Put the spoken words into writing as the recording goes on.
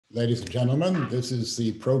Ladies and gentlemen, this is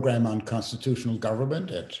the program on constitutional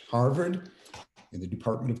government at Harvard in the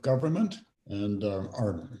Department of Government. And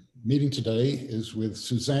our meeting today is with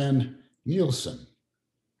Suzanne Nielsen.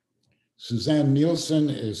 Suzanne Nielsen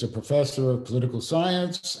is a professor of political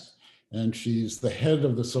science, and she's the head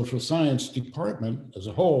of the social science department as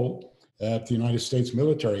a whole at the United States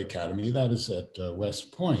Military Academy, that is at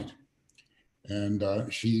West Point.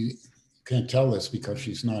 And she can't tell this because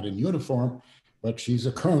she's not in uniform, but she's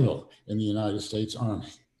a colonel in the United States Army.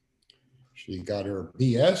 She got her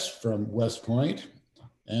BS from West Point,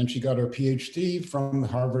 and she got her Ph.D. from the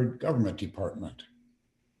Harvard Government Department.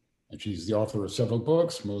 And she's the author of several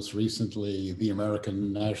books, most recently, The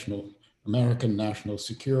American National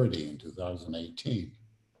Security in 2018.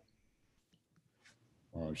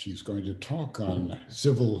 She's going to talk on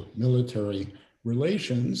civil-military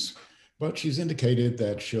relations, but she's indicated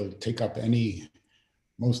that she'll take up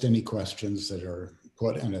most any questions that are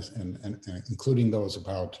put, and including those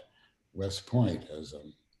about West Point as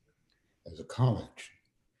a college.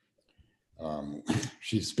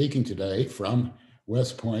 She's speaking today from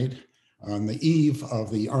West Point on the eve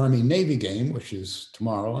of the Army-Navy game, which is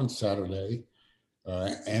tomorrow and Saturday,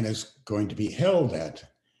 and is going to be held at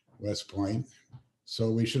West Point.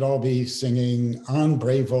 So we should all be singing "On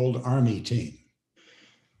Brave Old Army Team."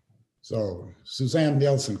 So Suzanne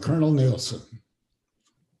Nielsen, Colonel Nielsen.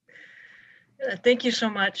 Thank you so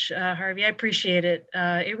much, Harvey. I appreciate it.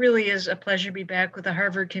 It really is a pleasure to be back with the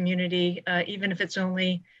Harvard community, even if it's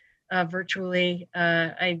only virtually.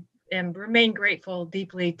 I remain grateful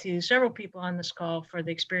deeply to several people on this call for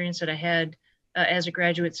the experience that I had as a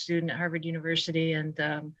graduate student at Harvard University, and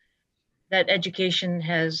that education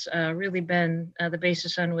has really been the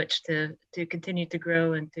basis on which to continue to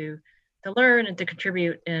grow and to learn and to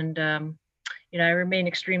contribute. And I remain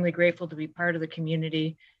extremely grateful to be part of the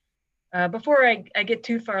community. Before I get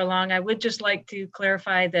too far along, I would just like to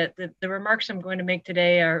clarify that the remarks I'm going to make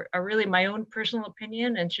today are really my own personal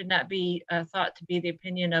opinion and should not be thought to be the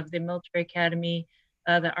opinion of the Military Academy,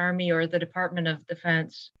 the Army, or the Department of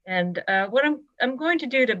Defense. And what I'm going to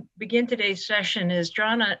do to begin today's session is draw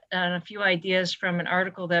on a few ideas from an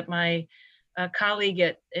article that my colleague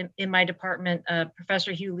in my department,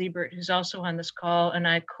 Professor Hugh Liebert, who's also on this call, and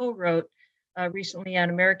I co-wrote recently on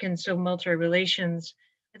American civil-military relations.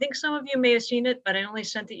 I think some of you may have seen it, but I only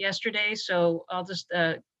sent it yesterday, so I'll just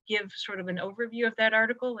give sort of an overview of that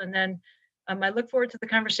article, and then I look forward to the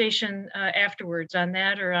conversation afterwards on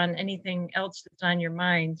that or on anything else that's on your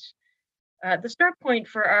minds. The start point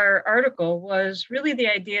for our article was really the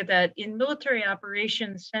idea that in military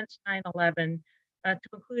operations since 9/11, to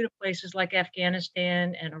include places like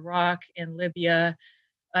Afghanistan and Iraq and Libya,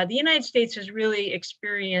 the United States has really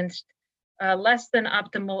experienced less than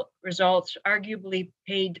optimal results, arguably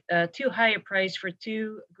paid too high a price for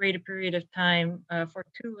too great a period of time for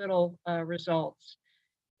too little results.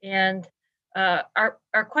 And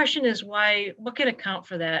our question is why, what can account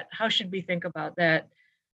for that? How should we think about that?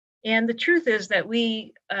 And the truth is that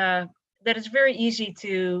that it's very easy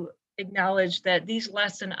to acknowledge that these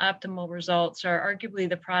less than optimal results are arguably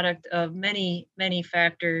the product of many, many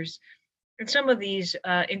factors. And some of these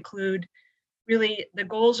include really the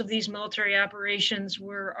goals of these military operations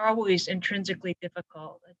were always intrinsically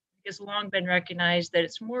difficult. It's long been recognized that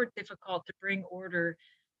it's more difficult to bring order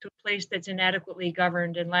to a place that's inadequately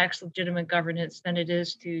governed and lacks legitimate governance than it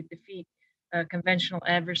is to defeat conventional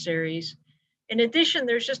adversaries. In addition,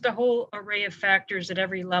 there's just a whole array of factors at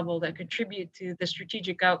every level that contribute to the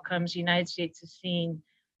strategic outcomes the United States has seen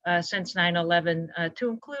since 9/11, to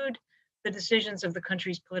include the decisions of the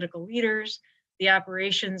country's political leaders, the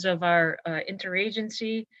operations of our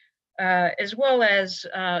interagency, as well as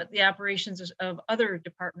the operations of other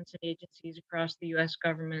departments and agencies across the US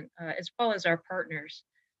government, as well as our partners.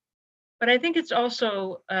 But I think it's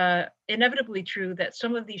also inevitably true that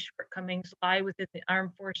some of these shortcomings lie within the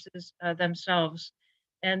armed forces themselves.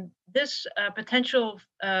 And this potential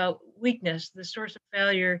weakness, the source of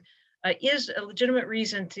failure, is a legitimate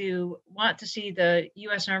reason to want to see the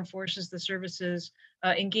US Armed Forces, the services,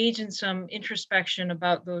 engage in some introspection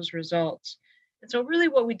about those results. And so really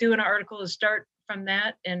what we do in our article is start from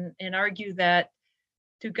that and argue that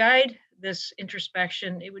to guide this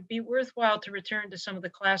introspection, it would be worthwhile to return to some of the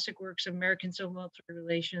classic works of American civil-military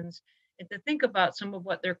relations and to think about some of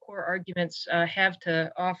what their core arguments have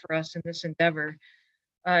to offer us in this endeavor.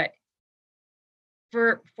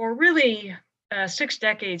 For really 6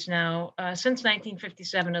 decades now, since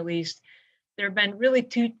 1957 at least, there have been really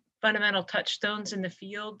two fundamental touchstones in the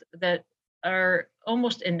field that are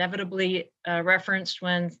almost inevitably referenced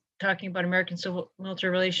when talking about American civil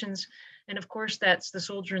military relations. And of course, that's The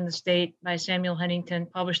Soldier in the State by Samuel Huntington,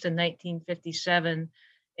 published in 1957.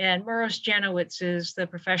 And Morris Janowitz's The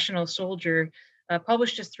Professional Soldier,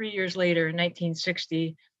 published just 3 years later in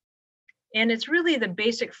 1960. And it's really the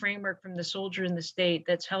basic framework from The Soldier in the State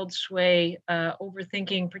that's held sway over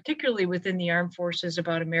thinking, particularly within the armed forces,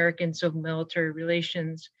 about American civil military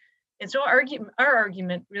relations. And so our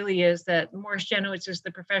argument really is that Morris Janowitz's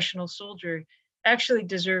The Professional Soldier actually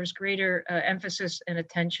deserves greater emphasis and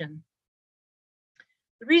attention.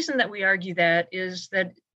 The reason that we argue that is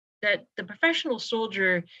that the professional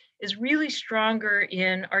soldier is really stronger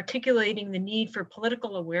in articulating the need for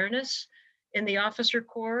political awareness in the officer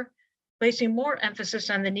corps, placing more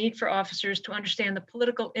emphasis on the need for officers to understand the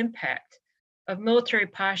political impact of military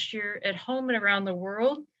posture at home and around the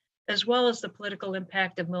world, as well as the political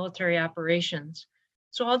impact of military operations.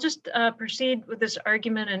 So I'll just proceed with this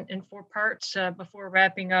argument in four parts before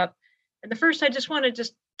wrapping up. And the first, I just want to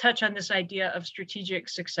just touch on this idea of strategic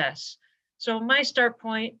success. So my start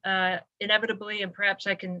point, inevitably, and perhaps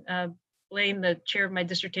I can blame the chair of my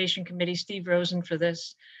dissertation committee, Steve Rosen, for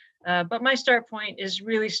this, but my start point is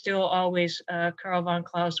really still always Karl von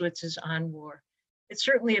Clausewitz's On War. It's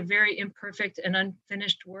certainly a very imperfect and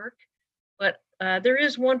unfinished work, but there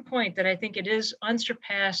is one point that I think it is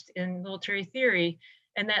unsurpassed in military theory,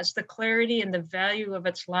 and that's the clarity and the value of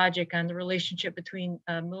its logic on the relationship between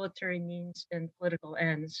military means and political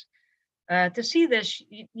ends. To see this,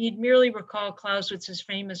 you need merely recall Clausewitz's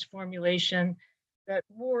famous formulation that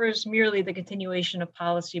war is merely the continuation of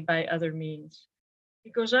policy by other means. He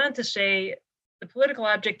goes on to say, the political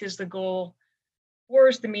object is the goal, war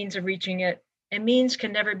is the means of reaching it, and means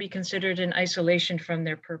can never be considered in isolation from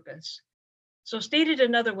their purpose. So stated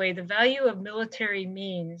another way, the value of military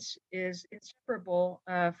means is inseparable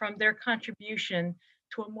from their contribution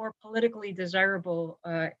to a more politically desirable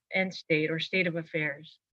end state or state of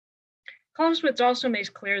affairs. Clausewitz also makes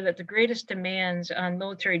clear that the greatest demands on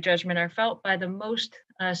military judgment are felt by the most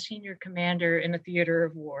senior commander in a theater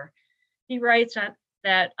of war. He writes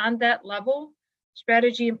that on that level,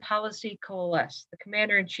 strategy and policy coalesce. The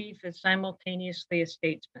commander-in-chief is simultaneously a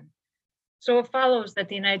statesman. So it follows that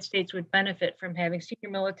the United States would benefit from having senior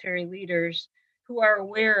military leaders who are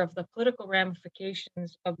aware of the political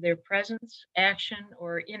ramifications of their presence, action,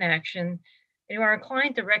 or inaction, and who are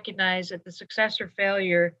inclined to recognize that the success or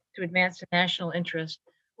failure to advance the national interest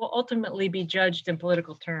will ultimately be judged in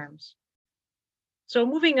political terms. So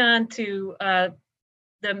moving on to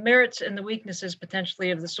the merits and the weaknesses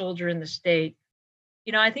potentially of The Soldier in the State.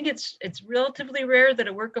 You know, I think it's relatively rare that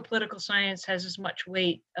a work of political science has as much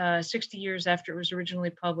weight 60 years after it was originally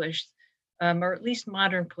published, or at least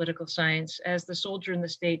modern political science, as The Soldier in the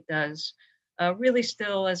State does. Really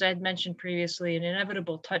still, as I had mentioned previously, an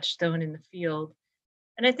inevitable touchstone in the field.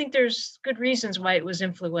 And I think there's good reasons why it was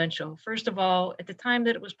influential. First of all, at the time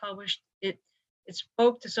that it was published, it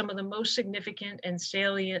spoke to some of the most significant and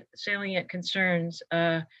salient concerns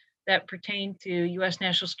that pertain to U.S.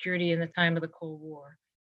 national security in the time of the Cold War.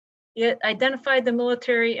 It identified the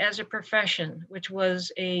military as a profession, which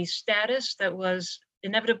was a status that was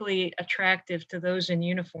inevitably attractive to those in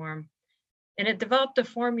uniform. And it developed a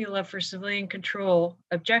formula for civilian control,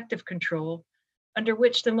 objective control, under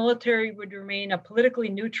which the military would remain a politically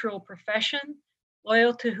neutral profession,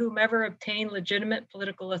 loyal to whomever obtained legitimate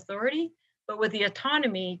political authority, but with the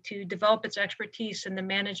autonomy to develop its expertise in the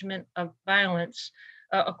management of violence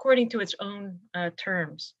according to its own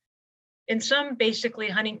terms. In sum, basically,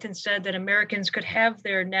 Huntington said that Americans could have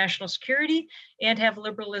their national security and have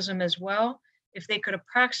liberalism as well if they could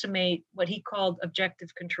approximate what he called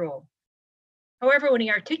objective control. However, when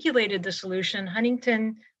he articulated the solution,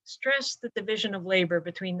 Huntington stressed the division of labor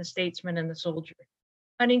between the statesman and the soldier.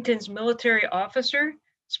 Huntington's military officer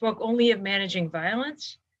spoke only of managing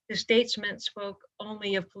violence. The statesman spoke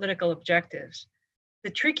only of political objectives. The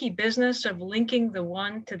tricky business of linking the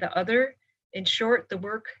one to the other, in short, the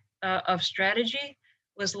work of strategy,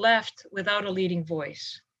 was left without a leading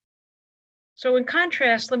voice. So in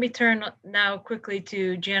contrast, let me turn now quickly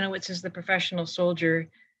to Janowitz's The Professional Soldier.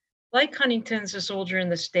 Like Huntington's The Soldier in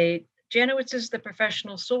the State, Janowitz's The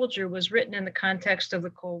Professional Soldier was written in the context of the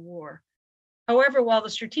Cold War. However, while the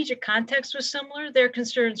strategic context was similar, their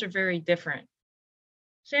concerns are very different.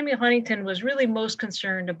 Samuel Huntington was really most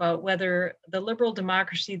concerned about whether the liberal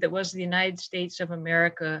democracy that was the United States of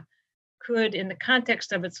America could, in the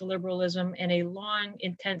context of its liberalism and a long,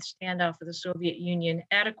 intense standoff with the Soviet Union,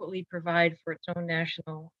 adequately provide for its own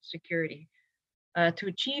national security. To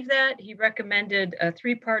achieve that, he recommended a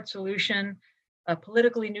three-part solution: a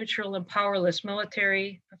politically neutral and powerless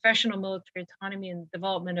military, professional military autonomy and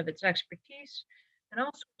development of its expertise, and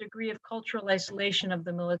also a degree of cultural isolation of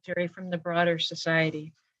the military from the broader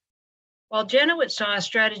society. While Janowitz saw a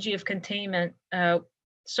strategy of containment,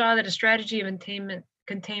 saw that a strategy of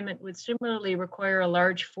containment would similarly require a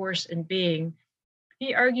large force and being,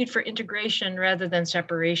 he argued for integration rather than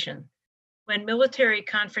separation. When military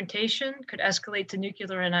confrontation could escalate to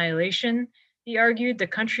nuclear annihilation, he argued the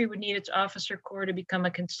country would need its officer corps to become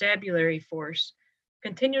a constabulary force,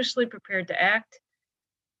 continuously prepared to act,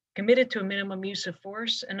 committed to a minimum use of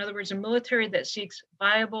force. In other words, a military that seeks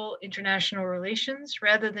viable international relations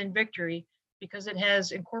rather than victory because it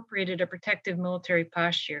has incorporated a protective military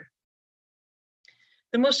posture.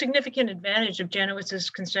 The most significant advantage of Janowitz's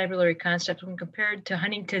constabulary concept when compared to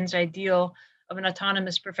Huntington's ideal of an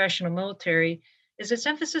autonomous professional military is its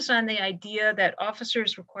emphasis on the idea that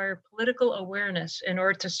officers require political awareness in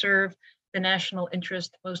order to serve the national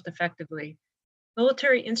interest most effectively.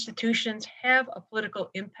 Military institutions have a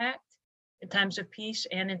political impact in times of peace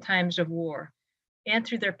and in times of war, and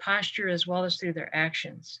through their posture as well as through their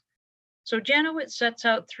actions. So Janowitz sets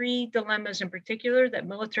out three dilemmas in particular that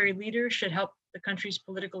military leaders should help the country's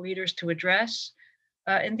political leaders to address.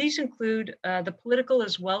 And these include the political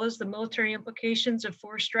as well as the military implications of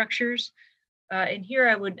force structures. And here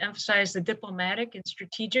I would emphasize the diplomatic and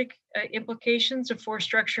strategic implications of force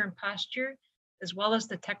structure and posture, as well as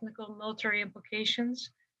the technical military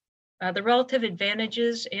implications, the relative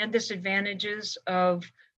advantages and disadvantages of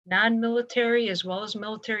non-military as well as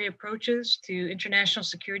military approaches to international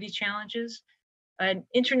security challenges, and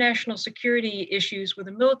international security issues with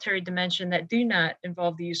a military dimension that do not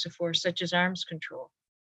involve the use of force, such as arms control.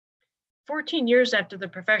 14 years after the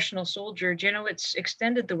professional soldier, Janowitz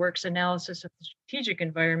extended the work's analysis of the strategic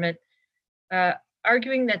environment,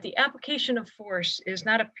 arguing that the application of force is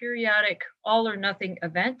not a periodic all or nothing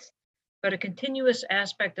event, but a continuous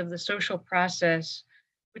aspect of the social process,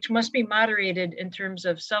 which must be moderated in terms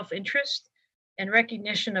of self-interest and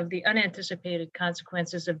recognition of the unanticipated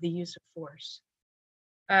consequences of the use of force.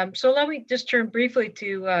 So let me just turn briefly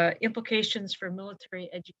to implications for military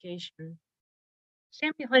education.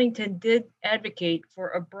 Samuel Huntington did advocate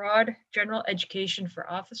for a broad general education for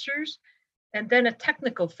officers, and then a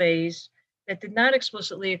technical phase that did not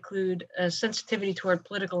explicitly include a sensitivity toward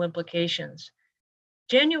political implications.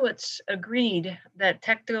 Janowitz agreed that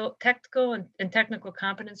tactical and technical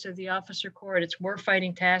competence of the officer corps at its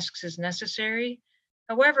warfighting tasks is necessary.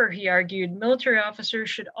 However, he argued military officers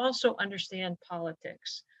should also understand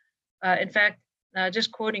politics. In fact,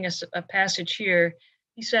 just quoting a passage here,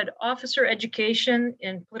 he said, officer education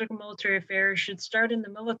in political military affairs should start in the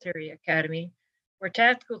military academy, where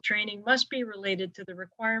tactical training must be related to the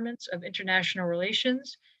requirements of international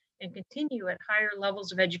relations and continue at higher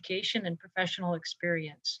levels of education and professional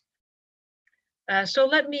experience. So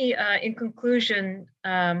let me, in conclusion,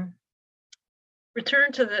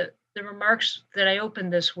 return to the remarks that I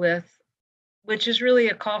opened this with, which is really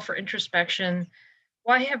a call for introspection.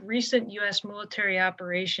 Why have recent US military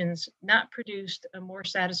operations not produced a more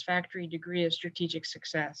satisfactory degree of strategic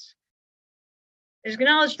success? As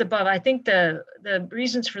acknowledged above, I think the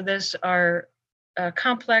reasons for this are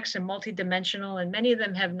complex and multidimensional, and many of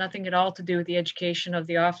them have nothing at all to do with the education of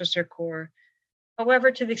the officer corps.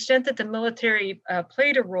 However, to the extent that the military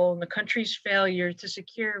played a role in the country's failure to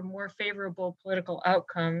secure more favorable political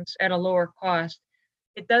outcomes at a lower cost,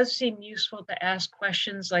 it does seem useful to ask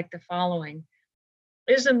questions like the following.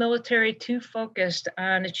 Is the military too focused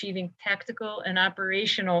on achieving tactical and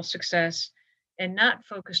operational success and not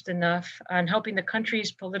focused enough on helping the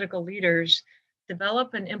country's political leaders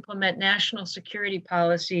develop and implement national security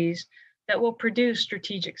policies that will produce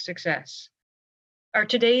strategic success? Are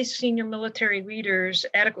today's senior military leaders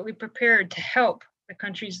adequately prepared to help the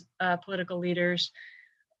country's political leaders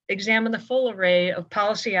examine the full array of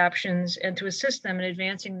policy options and to assist them in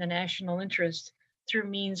advancing the national interest through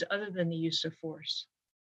means other than the use of force?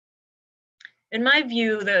 In my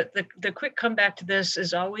view, the quick comeback to this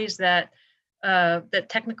is always that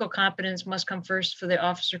technical competence must come first for the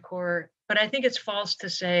officer corps, but I think it's false to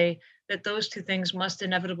say that those two things must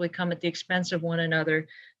inevitably come at the expense of one another,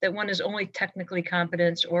 that one is only technically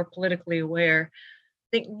competent or politically aware.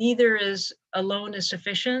 I think neither is alone is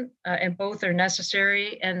sufficient, and both are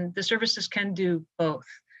necessary, and the services can do both.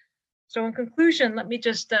 So in conclusion, let me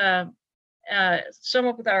just sum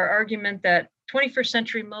up with our argument that 21st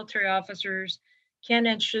century military officers can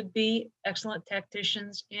and should be excellent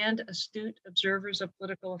tacticians and astute observers of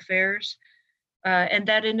political affairs, and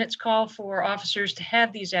that in its call for officers to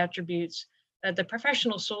have these attributes, the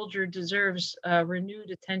professional soldier deserves renewed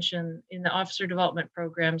attention in the officer development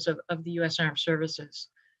programs of the U.S. Armed Services.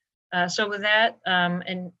 So with that,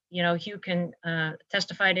 and Hugh can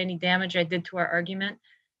testify to any damage I did to our argument.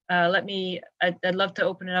 I'd love to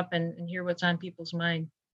open it up and hear what's on people's minds.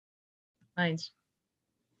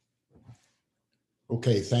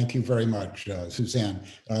 Okay, thank you very much, Suzanne.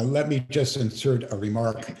 Let me just insert a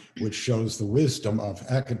remark which shows the wisdom of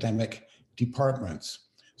academic departments.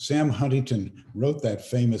 Sam Huntington wrote that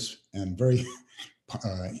famous and very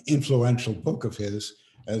influential book of his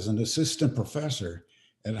as an assistant professor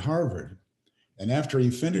at Harvard. And after he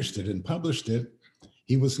finished it and published it,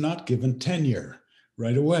 he was not given tenure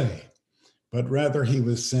right away, but rather he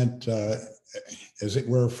was sent, as it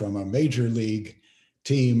were, from a major league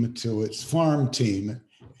team to its farm team,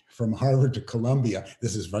 from Harvard to Columbia.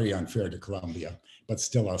 This is very unfair to Columbia, but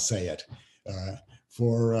still I'll say it,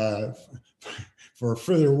 for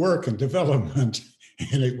further work and development.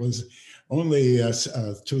 And it was only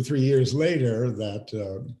 2 or 3 years later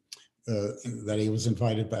that he was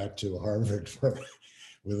invited back to Harvard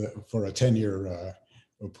for a tenure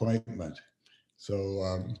appointment.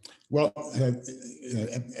 So, well,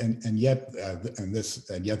 and yet this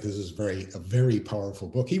is a very powerful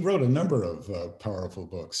book. He wrote a number of powerful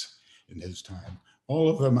books in his time. All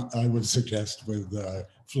of them, I would suggest, with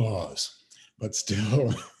flaws, but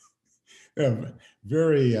still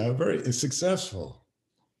very successful.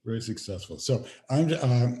 Very successful. So I'm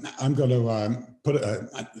going to put,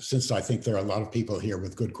 since I think there are a lot of people here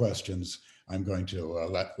with good questions, I'm going to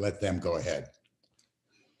let them go ahead.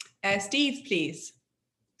 Steve, please.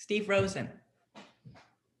 Steve Rosen.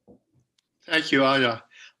 Thank you, Anya.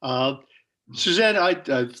 Suzanne,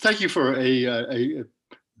 I thank you for a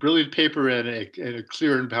brilliant paper and a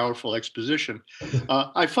clear and powerful exposition.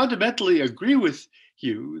 I fundamentally agree with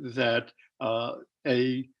you that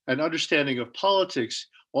an understanding of politics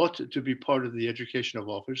ought to be part of the education of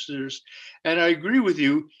officers. And I agree with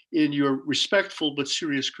you in your respectful but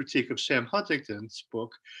serious critique of Sam Huntington's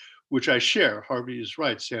book, which I share. Harvey is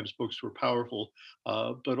right. Sam's books were powerful,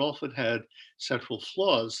 but often had central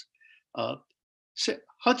flaws.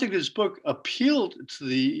 Huntington's book appealed to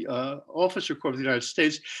the Officer Corps of the United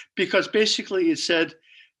States because basically it said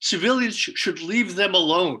civilians should leave them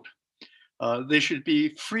alone. They should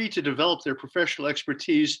be free to develop their professional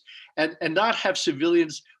expertise and not have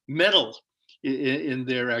civilians meddle in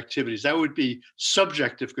their activities. That would be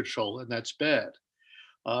subjective control, and that's bad.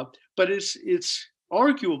 But it's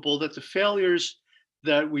arguable that the failures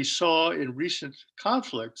that we saw in recent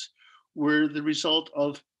conflicts were the result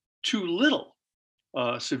of too little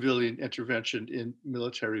civilian intervention in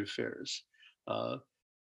military affairs.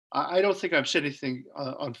 I don't think I'm saying anything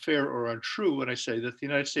unfair or untrue when I say that the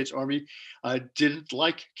United States Army didn't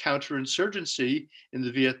like counterinsurgency in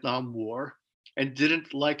the Vietnam War and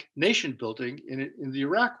didn't like nation building in the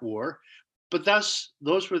Iraq War, but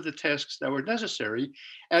those were the tasks that were necessary,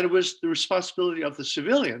 and it was the responsibility of the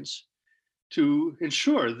civilians to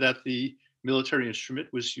ensure that the military instrument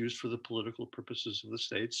was used for the political purposes of the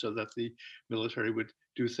state, so that the military would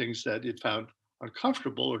do things that it found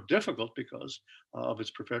uncomfortable or difficult because of its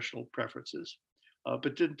professional preferences,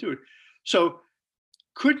 but didn't do it. So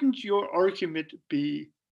couldn't your argument be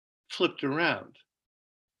flipped around?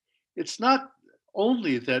 It's not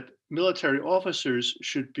only that military officers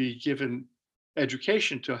should be given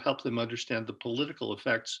education to help them understand the political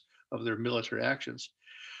effects of their military actions.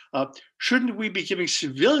 Shouldn't we be giving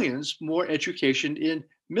civilians more education in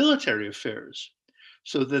military affairs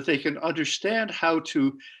so that they can understand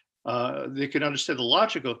they can understand the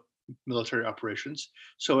logic of military operations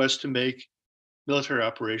so as to make military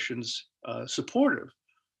operations supportive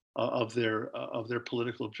of their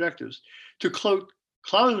political objectives? To quote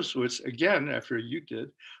Clausewitz again, after you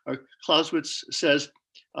did, Clausewitz says,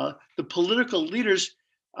 the political leaders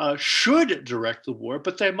should direct the war,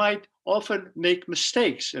 but they might often make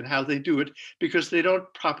mistakes in how they do it because they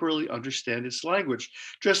don't properly understand its language.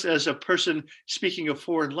 Just as a person speaking a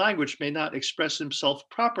foreign language may not express himself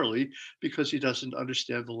properly because he doesn't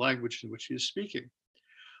understand the language in which he is speaking.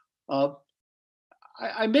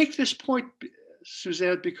 I make this point,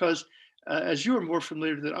 Suzanne, because as you are more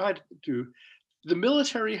familiar than I do, the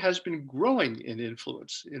military has been growing in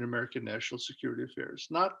influence in American national security affairs,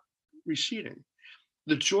 not receding.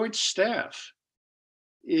 The Joint Staff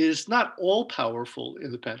is not all powerful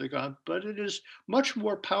in the Pentagon, but it is much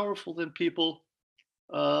more powerful than people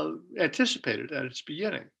anticipated at its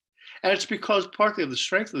beginning. And it's because partly of the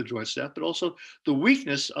strength of the Joint Staff, but also the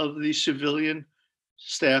weakness of the civilian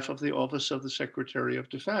staff of the Office of the Secretary of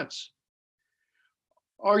Defense.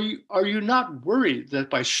 Are you not worried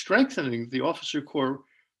that by strengthening the Officer Corps,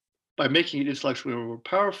 by making it intellectually more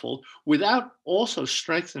powerful, without also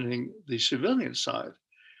strengthening the civilian side,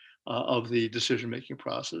 of the decision-making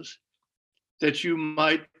process, that you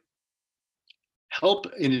might help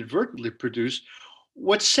inadvertently produce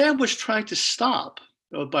what Sam was trying to stop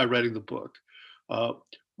by writing the book, uh,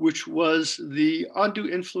 which was the undue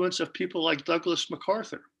influence of people like Douglas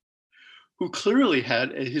MacArthur, who clearly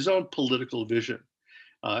had his own political vision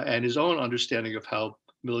and his own understanding of how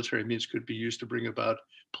military means could be used to bring about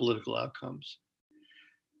political outcomes.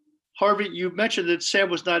 Harvey, you mentioned that Sam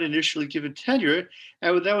was not initially given tenure,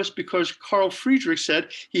 and that was because Carl Friedrich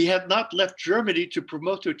said he had not left Germany to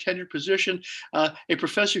promote to a tenured position a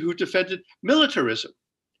professor who defended militarism.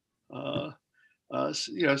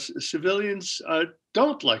 Civilians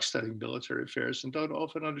don't like studying military affairs and don't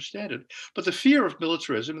often understand it. But the fear of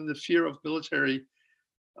militarism and the fear of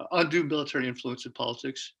undue military influence in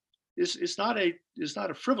politics is not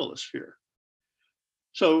a frivolous fear.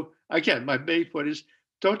 So again, my main point is,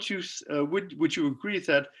 would you agree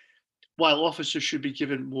that while officers should be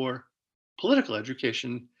given more political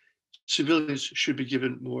education, civilians should be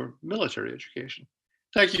given more military education?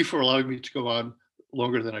 Thank you for allowing me to go on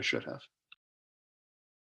longer than I should have.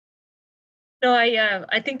 No,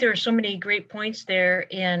 I think there are so many great points there,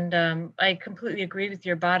 and I completely agree with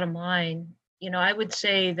your bottom line. I would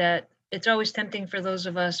say that it's always tempting for those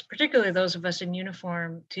of us, particularly those of us in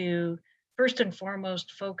uniform, to first and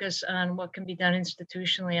foremost focus on what can be done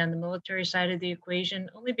institutionally on the military side of the equation,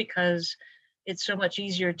 only because it's so much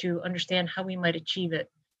easier to understand how we might achieve it.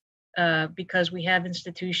 Because we have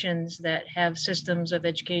institutions that have systems of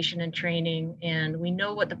education and training, and we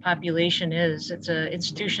know what the population is. It's an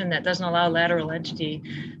institution that doesn't allow lateral entity.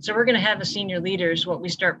 So we're going to have as senior leaders what we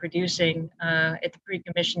start producing at the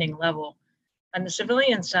pre-commissioning level. On the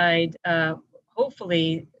civilian side,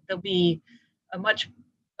 hopefully there'll be a much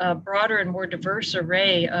broader and more diverse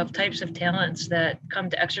array of types of talents that come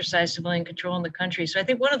to exercise civilian control in the country. So I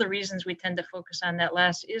think one of the reasons we tend to focus on that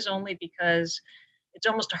last is only because it's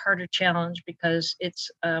almost a harder challenge, because it's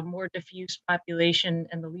a more diffuse population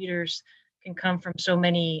and the leaders can come from so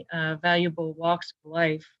many valuable walks of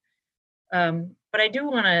life. But I do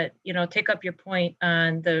want to, take up your point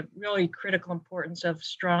on the really critical importance of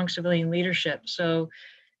strong civilian leadership. So,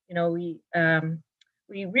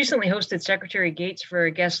 we recently hosted Secretary Gates for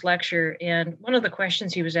a guest lecture, and one of the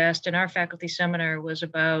questions he was asked in our faculty seminar was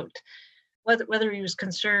about whether he was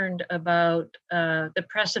concerned about the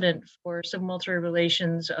precedent for civil military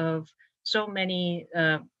relations of so many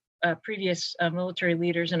previous military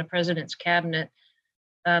leaders in a president's cabinet.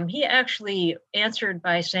 He actually answered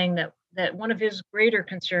by saying that one of his greater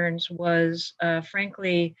concerns was,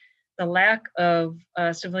 frankly, the lack of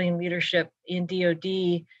civilian leadership in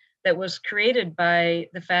DoD that was created by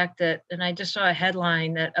the fact that, and I just saw a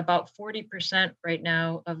headline that about 40% right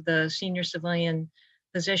now of the senior civilian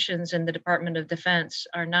positions in the Department of Defense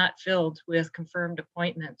are not filled with confirmed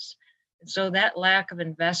appointments. And so that lack of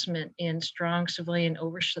investment in strong civilian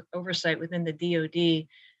oversight within the DoD,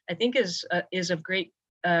 I think is of great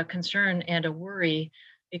concern and a worry.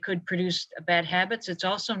 It could produce bad habits. It's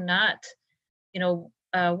also not,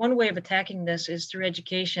 one way of attacking this is through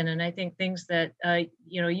education. And I think things that,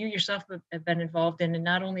 you yourself have been involved in, and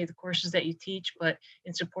not only the courses that you teach, but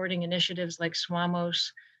in supporting initiatives like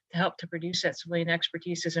SWAMOS to help to produce that civilian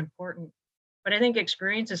expertise is important. But I think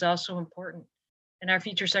experience is also important. And our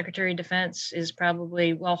future Secretary of Defense is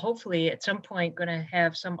probably, well, hopefully at some point going to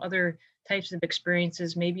have some other types of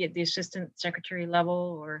experiences, maybe at the Assistant Secretary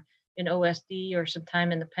level or in OSD or some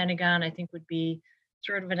time in the Pentagon. I think would be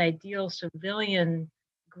sort of an ideal civilian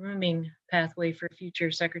grooming pathway for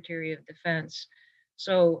future Secretary of Defense.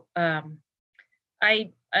 So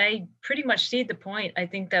I pretty much see the point. I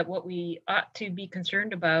think that what we ought to be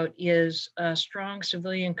concerned about is strong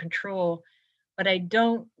civilian control, but I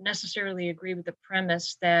don't necessarily agree with the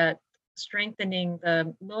premise that strengthening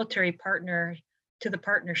the military partner to the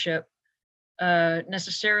partnership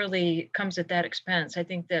necessarily comes at that expense. I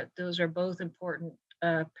think that those are both important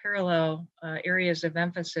parallel areas of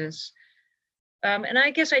emphasis. And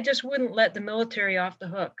I guess I just wouldn't let the military off the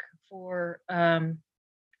hook for,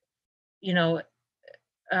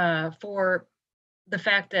 for the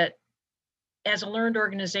fact that as a learned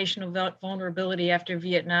organizational vulnerability after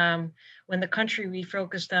Vietnam, when the country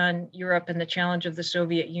refocused on Europe and the challenge of the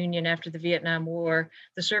Soviet Union after the Vietnam War,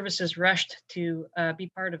 the services rushed to be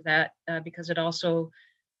part of that because it also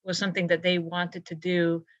was something that they wanted to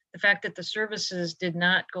do. The fact that the services did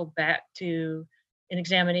not go back to an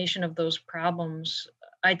examination of those problems,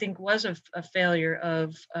 I think, was a failure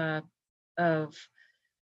of the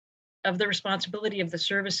responsibility of the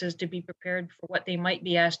services to be prepared for what they might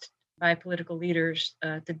be asked by political leaders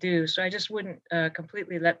to do. So I just wouldn't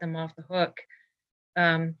completely let them off the hook.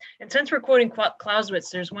 And since we're quoting Clausewitz,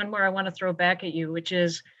 there's one more I want to throw back at you, which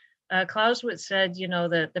is Clausewitz said, you know,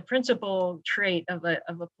 the principal trait of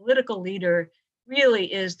a political leader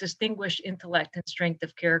really is distinguished intellect and strength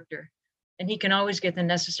of character. And he can always get the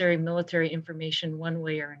necessary military information one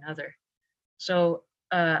way or another. So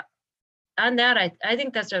on that, I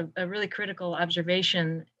think that's a really critical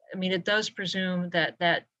observation. I mean, it does presume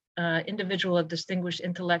that individual of distinguished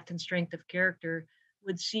intellect and strength of character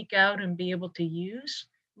would seek out and be able to use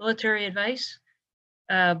military advice.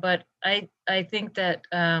 But I think that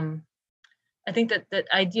that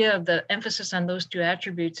idea of the emphasis on those two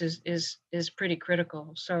attributes is pretty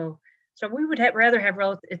critical. So we would rather have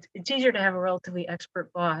it's easier to have a relatively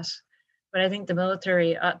expert boss, but I think the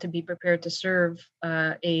military ought to be prepared to serve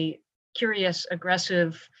a curious,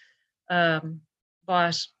 aggressive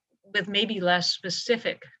boss with maybe less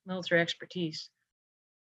specific military expertise.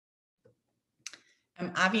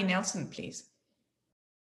 Avi Nelson, please.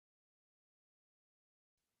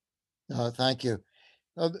 Thank you.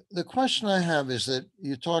 The question I have is that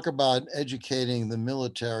you talk about educating the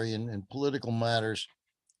military in political matters.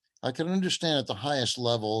 I can understand at the highest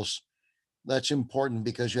levels that's important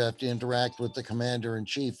because you have to interact with the commander in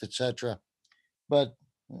chief, etc. But,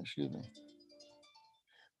 excuse me.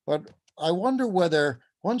 But I wonder whether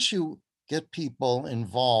once you get people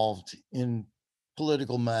involved in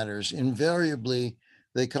political matters, invariably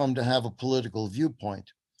they come to have a political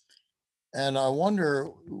viewpoint. And I wonder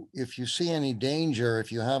if you see any danger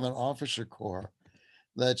if you have an officer corps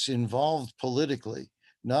that's involved politically.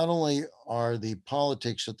 Not only are the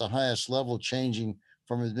politics at the highest level changing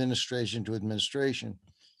from administration to administration,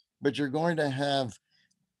 but you're going to have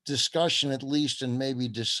discussion, at least, and maybe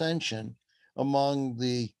dissension among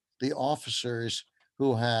the officers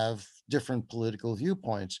who have different political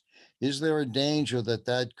viewpoints. Is there a danger that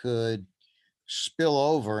that could spill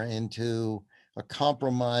over into a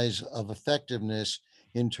compromise of effectiveness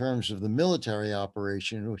in terms of the military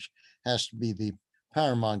operation, which has to be the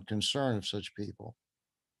paramount concern of such people?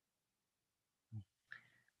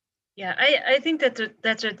 Yeah, I think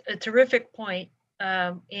that's a terrific point.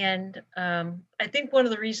 I think one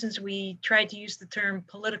of the reasons we tried to use the term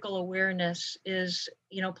political awareness is,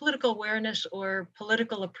 you know, political awareness or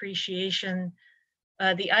political appreciation,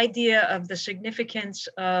 the idea of the significance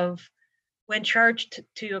of when charged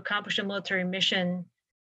to accomplish a military mission,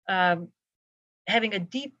 having a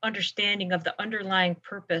deep understanding of the underlying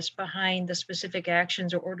purpose behind the specific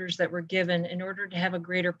actions or orders that were given in order to have a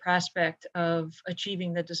greater prospect of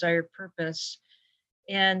achieving the desired purpose.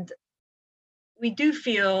 And we did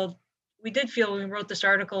feel when we wrote this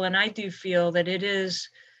article, and I do feel that it is,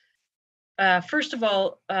 first of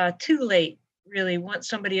all, too late, really, once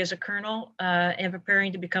somebody is a colonel and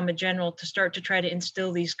preparing to become a general, to start to try to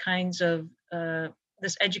instill these kinds of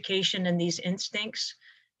this education and these instincts,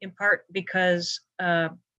 in part because by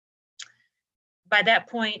that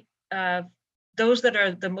point, those that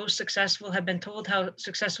are the most successful have been told how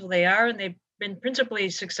successful they are, and they've been principally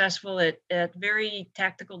successful at very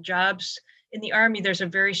tactical jobs. In the Army, there's a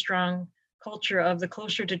very strong culture of the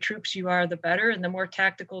closer to troops you are, the better, and the more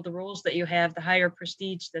tactical the roles that you have, the higher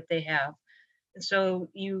prestige that they have. And so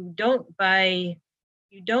you don't by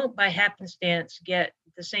happenstance get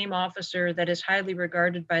the same officer that is highly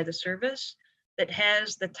regarded by the service, that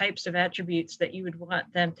has the types of attributes that you would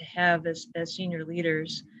want them to have as senior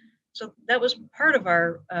leaders. So that was part of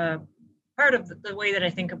our part of the way that I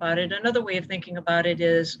think about it. Another way of thinking about it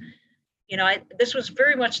is, you know, this was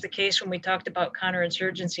very much the case when we talked about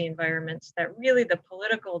counterinsurgency environments, that really the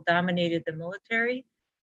political dominated the military,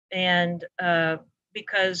 and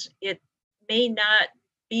because it may not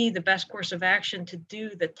be the best course of action to do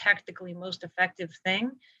the tactically most effective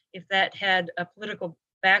thing if that had a political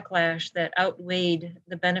backlash that outweighed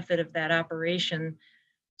the benefit of that operation.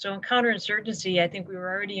 So in counterinsurgency, I think we were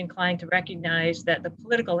already inclined to recognize that the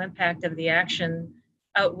political impact of the action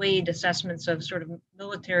outweighed assessments of sort of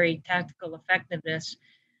military tactical effectiveness.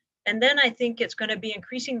 And then I think it's going to be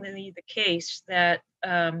increasingly the case that,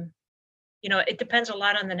 you know, it depends a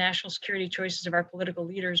lot on the national security choices of our political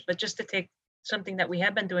leaders, but just to take something that we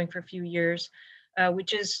have been doing for a few years,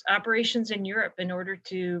 which is operations in Europe in order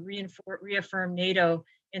to reaffirm NATO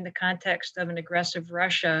in the context of an aggressive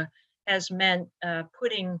Russia, has meant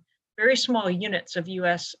putting very small units of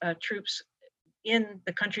US troops in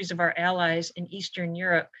the countries of our allies in Eastern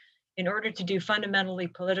Europe in order to do fundamentally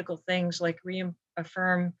political things like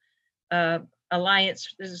reaffirm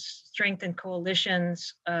alliances, strengthen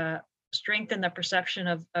coalitions, strengthen the perception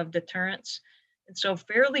of deterrence. And so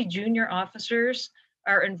fairly junior officers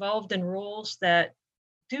are involved in roles that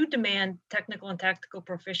do demand technical and tactical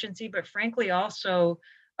proficiency, but frankly also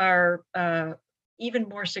are even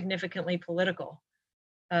more significantly political.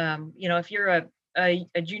 If you're a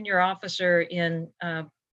junior officer in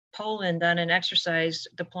Poland on an exercise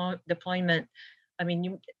deployment, I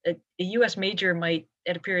mean, a U.S. major might,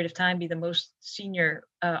 at a period of time, be the most senior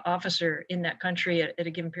officer in that country at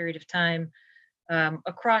a given period of time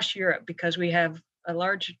across Europe, because we have a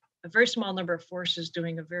very small number of forces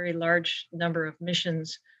doing a very large number of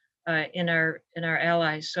missions in our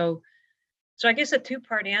allies. So I guess a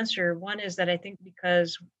two-part answer. One is that I think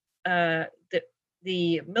because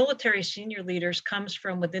the military senior leaders comes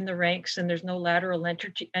from within the ranks, and there's no lateral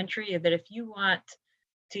entry, that if you want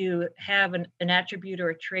to have an attribute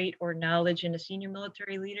or a trait or knowledge in a senior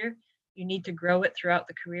military leader, you need to grow it throughout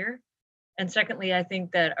the career. And secondly, I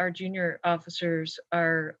think that our junior officers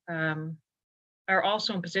are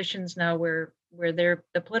also in positions now where they're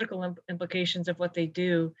the political implications of what they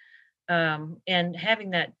do, and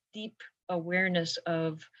having that deep awareness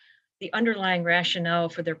of the underlying rationale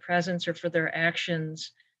for their presence or for their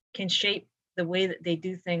actions can shape the way that they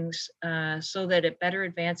do things so that it better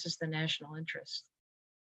advances the national interest.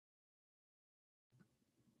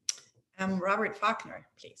 Robert Faulkner,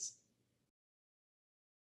 please.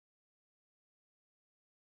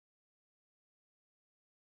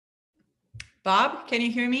 Bob, can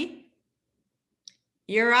you hear me?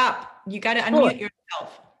 You're up. You got to unmute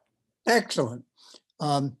yourself. Excellent.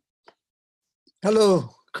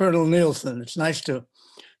 Hello, Colonel Nielsen. It's nice to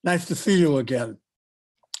see you again.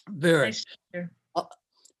 Very. Nice to hear.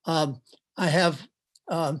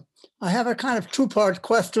 I have a kind of two-part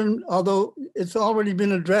question, although it's already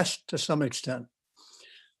been addressed to some extent.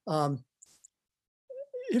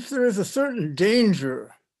 If there is a certain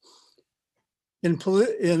danger in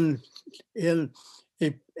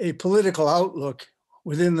a political outlook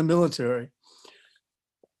within the military,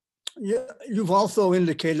 you've also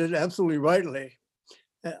indicated absolutely rightly,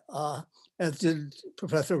 as did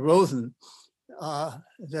Professor Rosen,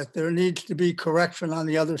 that there needs to be correction on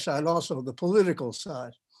the other side, also the political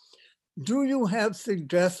side. Do you have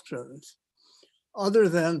suggestions other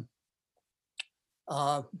than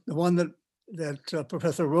the one that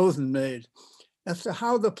Professor Rosen made as to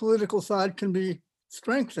how the political side can be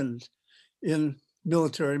strengthened in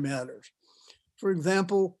military matters? For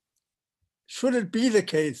example, should it be the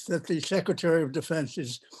case that the Secretary of Defense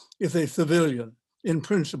is a civilian in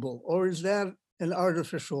principle, or is that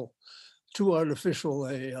too artificial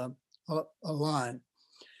a line?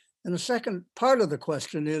 And the second part of the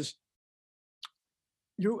question is,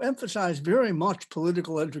 you emphasize very much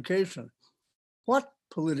political education. What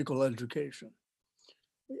political education?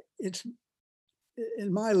 It's,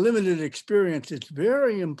 in my limited experience, it's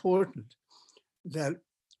very important that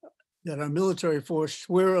our military force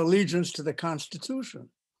swear allegiance to the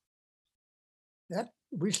Constitution. That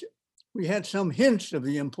we had some hints of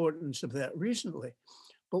the importance of that recently,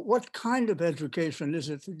 but what kind of education is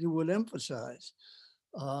it that you would emphasize?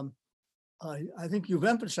 I think you've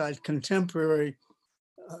emphasized contemporary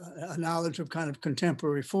knowledge of kind of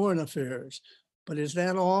contemporary foreign affairs, but is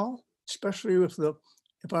that all? Especially if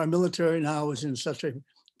our military now is in such a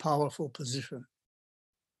powerful position.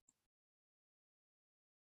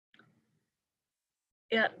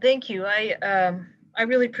 Yeah, thank you. I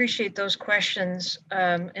really appreciate those questions.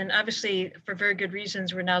 And obviously, for very good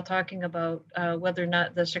reasons, we're now talking about whether or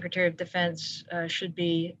not the Secretary of Defense should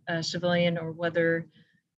be a civilian, or whether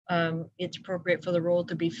it's appropriate for the role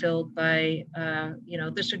to be filled by,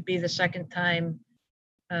 this would be the second time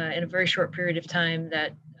in a very short period of time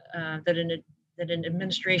that an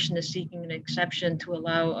administration is seeking an exception to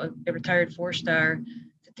allow a retired four-star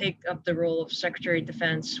to take up the role of Secretary of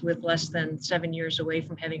Defense with less than 7 years away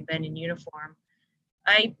from having been in uniform.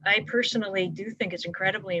 I personally do think it's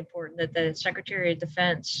incredibly important that the Secretary of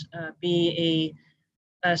Defense be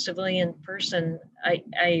a civilian person.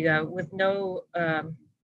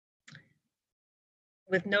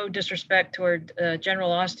 With no disrespect toward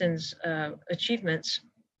General Austin's achievements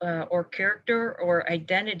or character or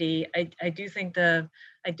identity, I do think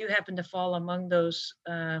I do happen to fall among those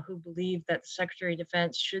who believe that the Secretary of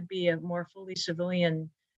Defense should be a more fully civilian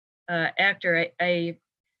actor.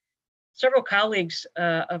 Several colleagues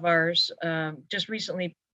of ours just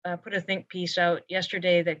recently put a think piece out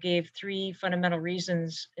yesterday that gave 3 fundamental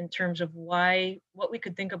reasons in terms of what we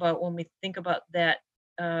could think about when we think about that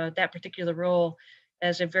particular role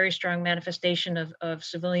as a very strong manifestation of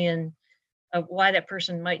civilian, of why that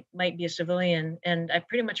person might be a civilian. And I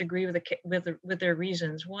pretty much agree with their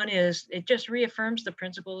reasons. One is it just reaffirms the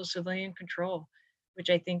principle of civilian control, which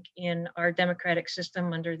I think in our democratic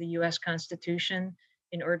system under the US Constitution,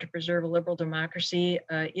 in order to preserve a liberal democracy,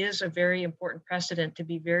 is a very important precedent to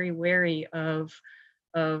be very wary of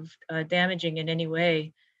damaging in any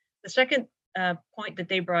way. The second point that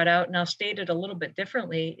they brought out, and I'll state it a little bit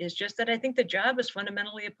differently, is just that I think the job is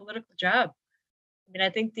fundamentally a political job. I mean, I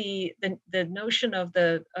think the notion of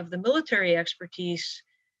the military expertise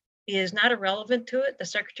is not irrelevant to it. The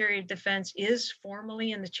Secretary of Defense is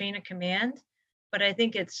formally in the chain of command, but I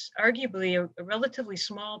think it's arguably a relatively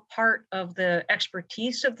small part of the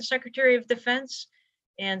expertise of the Secretary of Defense,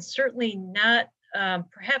 and certainly not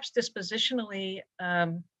perhaps dispositionally.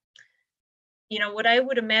 What I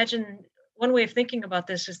would imagine, one way of thinking about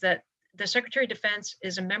this is that the Secretary of Defense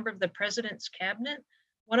is a member of the President's cabinet,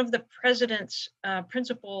 one of the President's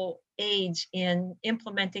principal aides in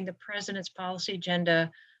implementing the President's policy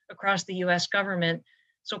agenda across the U.S. government.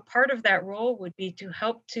 So part of that role would be to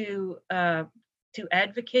help to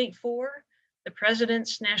advocate for the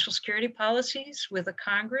President's national security policies with the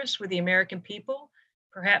Congress, with the American people,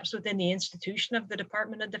 perhaps within the institution of the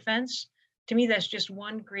Department of Defense. To me, that's just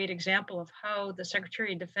one great example of how the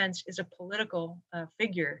Secretary of Defense is a political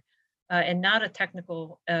figure and not a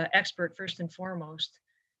technical expert first and foremost.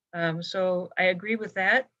 So I agree with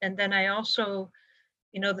that. And then I also,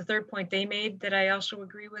 the third point they made that I also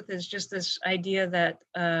agree with is just this idea that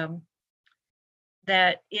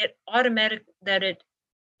it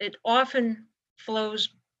often flows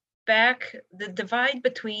back. The divide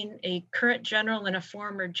between a current general and a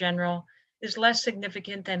former general is less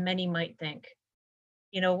significant than many might think.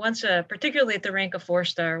 Particularly at the rank of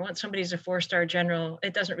 4-star, once somebody's a 4-star general,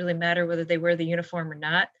 it doesn't really matter whether they wear the uniform or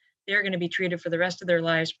not. They're going to be treated for the rest of their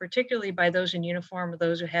lives, particularly by those in uniform or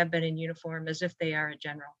those who have been in uniform, as if they are a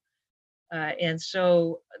general. And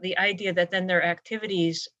so the idea that then their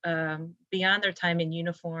activities beyond their time in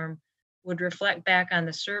uniform would reflect back on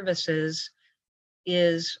the services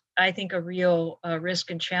is, I think, a real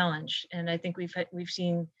risk and challenge. And I think we've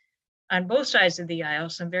seen on both sides of the aisle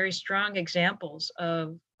some very strong examples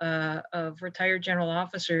of retired general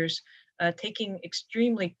officers taking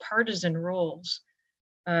extremely partisan roles.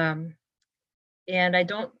 And I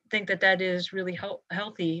don't think that is really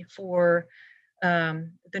healthy for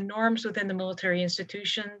the norms within the military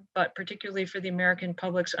institution, but particularly for the American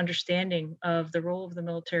public's understanding of the role of the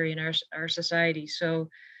military in our society. So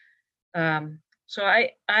I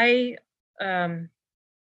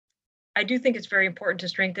do think it's very important to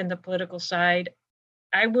strengthen the political side.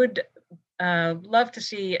 I would love to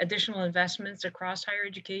see additional investments across higher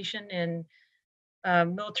education and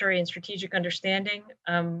military and strategic understanding.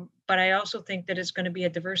 But I also think that it's going to be a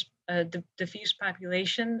diverse, diffuse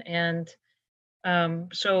population. And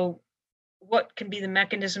so what can be the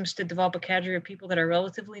mechanisms to develop a cadre of people that are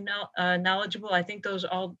relatively knowledgeable? I think those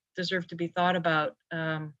all deserve to be thought about.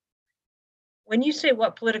 When you say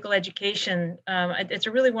what political education, it's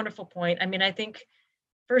a really wonderful point. I mean, I think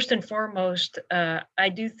first and foremost, I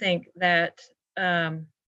do think that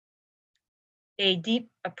a deep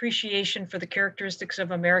appreciation for the characteristics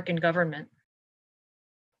of American government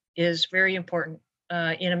is very important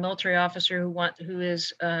in a military officer who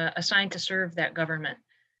is assigned to serve that government.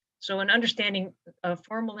 So an understanding of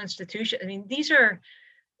formal institution, I mean, these are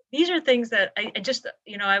things that I just,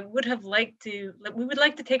 I would have we would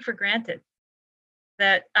like to take for granted.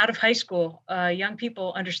 That out of high school, young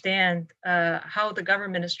people understand how the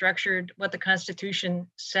government is structured, what the Constitution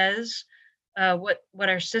says, what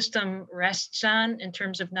our system rests on in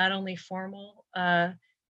terms of not only formal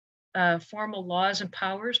laws and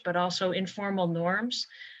powers, but also informal norms.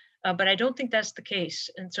 But I don't think that's the case,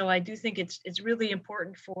 and so I do think it's really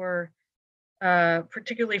important for,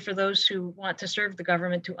 particularly for those who want to serve the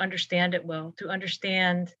government, to understand it well, to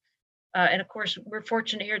understand. And of course, we're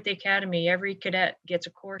fortunate here at the Academy. Every cadet gets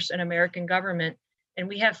a course in American government. And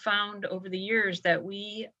we have found over the years that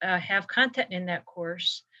we have content in that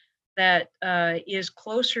course that is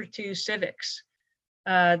closer to civics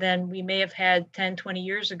than we may have had 10, 20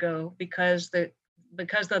 years ago because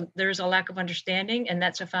there's a lack of understanding, and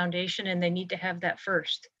that's a foundation, and they need to have that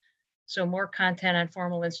first. So more content on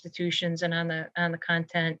formal institutions and on the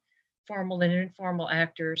content, formal and informal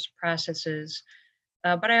actors, processes.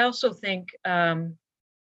 But I also think, and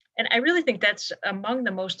I really think that's among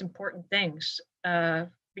the most important things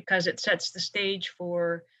because it sets the stage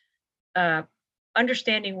for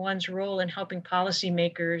understanding one's role in helping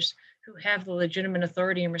policymakers who have the legitimate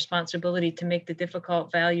authority and responsibility to make the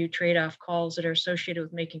difficult value trade-off calls that are associated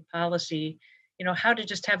with making policy, how to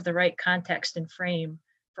just have the right context and frame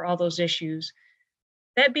for all those issues.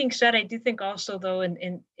 That being said, I do think also, though,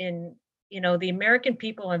 in the American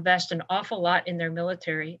people invest an awful lot in their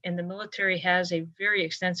military, and the military has a very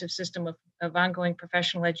extensive system of ongoing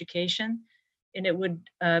professional education. And it would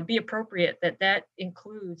be appropriate that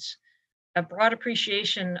includes a broad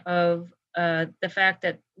appreciation of the fact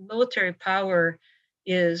that military power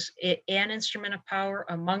is an instrument of power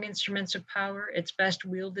among instruments of power. It's best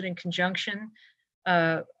wielded in conjunction.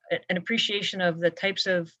 An appreciation of the types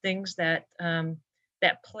of things that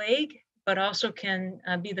that plague, but also can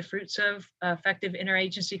be the fruits of effective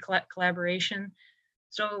interagency collaboration.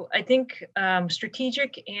 So I think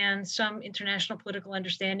strategic and some international political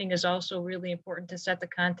understanding is also really important to set the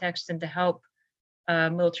context and to help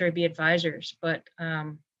military be advisors. But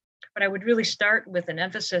I would really start with an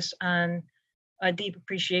emphasis on a deep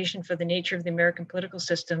appreciation for the nature of the American political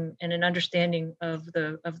system and an understanding of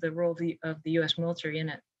the role of the U.S. military in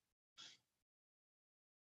it.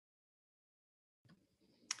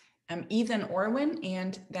 Ethan Orwin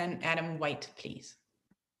and then Adam White, please.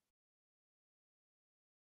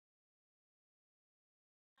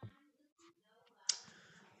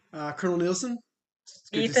 Colonel Nielsen, it's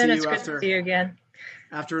good Ethan, to it's see you good to see you again.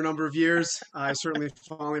 after a number of years. I certainly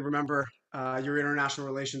fondly remember your international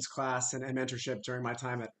relations class and mentorship during my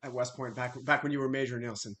time at West Point back when you were Major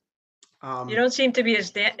Nielsen. You don't seem to be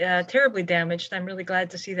as terribly damaged. I'm really glad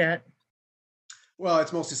to see that. Well,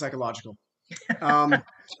 it's mostly psychological.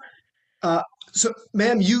 So,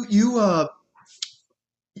 ma'am, you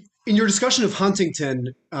in your discussion of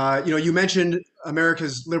Huntington, you mentioned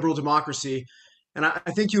America's liberal democracy, and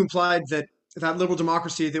I think you implied that liberal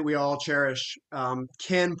democracy that we all cherish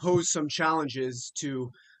can pose some challenges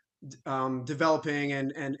to developing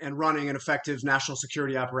and running an effective national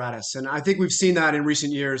security apparatus. And I think we've seen that in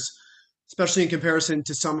recent years, especially in comparison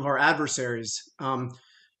to some of our adversaries.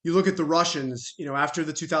 You look at the Russians, after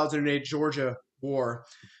the 2008 Georgia war,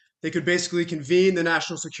 they could basically convene the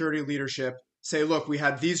national security leadership, say, look, we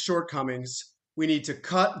had these shortcomings. We need to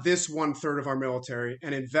cut this 1/3 of our military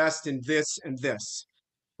and invest in this and this,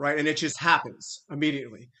 right? And it just happens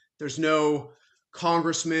immediately. There's no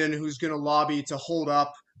congressman who's going to lobby to hold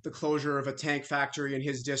up the closure of a tank factory in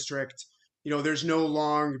his district. There's no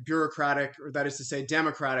long bureaucratic, or that is to say,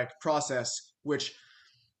 democratic process, which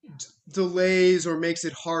delays or makes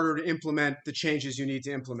it harder to implement the changes you need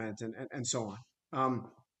to implement and so on.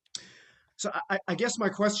 So I guess my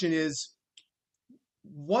question is,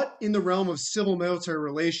 what in the realm of civil military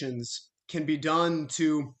relations can be done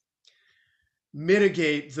to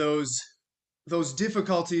mitigate those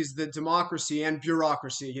difficulties that democracy and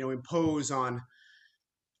bureaucracy, impose on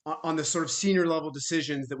the sort of senior level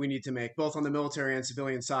decisions that we need to make, both on the military and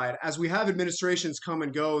civilian side, as we have administrations come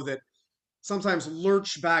and go that sometimes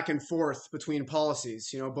lurch back and forth between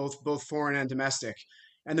policies, both foreign and domestic.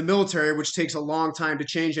 And the military, which takes a long time to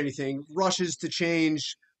change anything, rushes to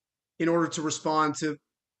change in order to respond to,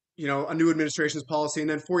 a new administration's policy. And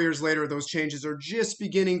then 4 years later, those changes are just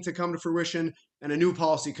beginning to come to fruition and a new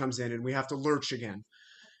policy comes in and we have to lurch again.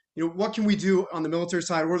 What can we do on the military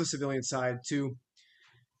side or the civilian side to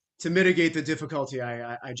mitigate the difficulty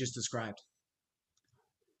I just described?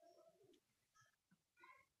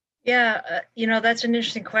 Yeah, that's an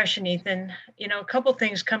interesting question, Ethan. A couple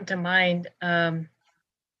things come to mind. One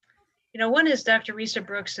is Dr. Risa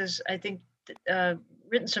Brooks has, I think,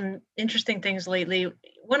 written some interesting things lately.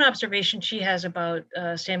 One observation she has about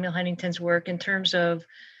Samuel Huntington's work in terms of,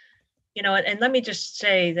 and let me just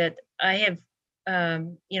say that I have,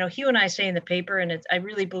 Hugh and I say in the paper, and I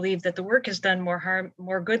really believe that the work has done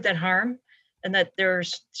more good than harm, and that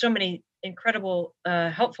there's so many incredible,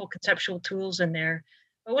 helpful conceptual tools in there.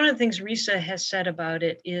 But one of the things Risa has said about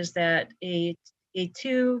it is that if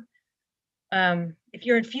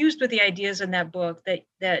you're infused with the ideas in that book,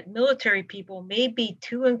 that military people may be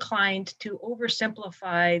too inclined to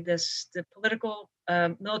oversimplify the political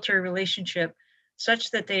military relationship,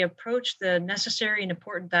 such that they approach the necessary and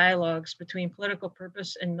important dialogues between political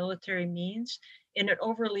purpose and military means in an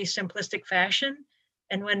overly simplistic fashion.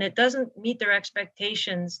 And when it doesn't meet their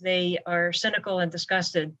expectations, they are cynical and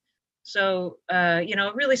disgusted. So, a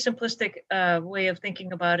really simplistic way of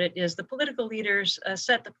thinking about it is the political leaders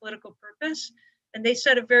set the political purpose, and they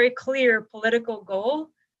set a very clear political goal,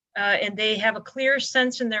 and they have a clear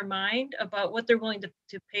sense in their mind about what they're willing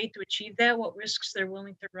to pay to achieve that, what risks they're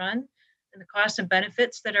willing to run, and the costs and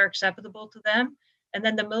benefits that are acceptable to them. And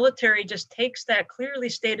then the military just takes that clearly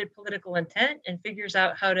stated political intent and figures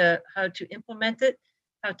out how to implement it,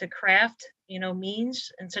 how to craft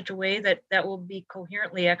means in such a way that will be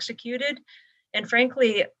coherently executed. And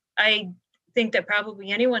frankly, I think that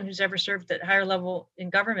probably anyone who's ever served at higher level in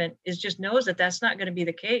government just knows that that's not going to be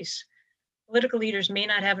the case. Political leaders may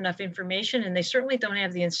not have enough information, and they certainly don't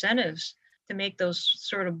have the incentives to make those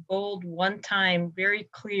sort of bold, one-time, very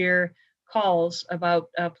clear calls about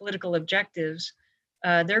political objectives.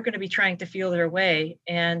 They're going to be trying to feel their way.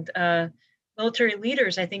 And military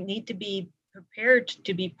leaders, I think, need to be prepared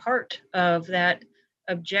to be part of that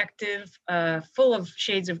objective, full of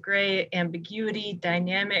shades of gray, ambiguity,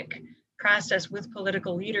 dynamic process with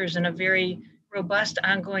political leaders in a very robust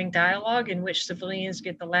ongoing dialogue in which civilians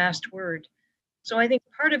get the last word. So I think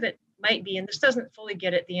part of it might be, and this doesn't fully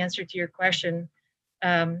get at the answer to your question,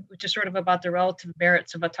 which is sort of about the relative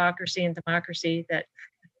merits of autocracy and democracy, that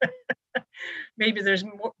maybe there's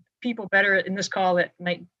more people better in this call that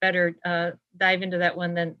might better dive into that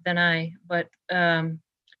one than I. But I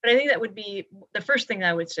think that would be the first thing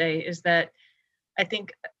I would say, is that I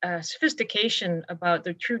think sophistication about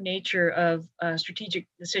the true nature of strategic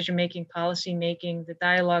decision-making, policy-making, the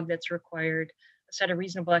dialogue that's required, a set of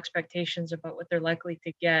reasonable expectations about what they're likely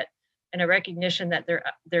to get, and a recognition that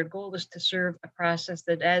their goal is to serve a process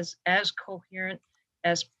that as coherent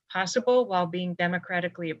as possible while being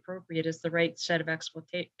democratically appropriate is the right set of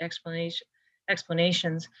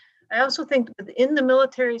explanations. I also think in the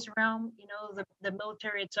military's realm, the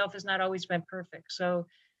military itself has not always been perfect. So,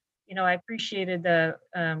 I appreciated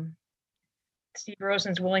Steve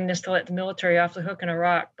Rosen's willingness to let the military off the hook in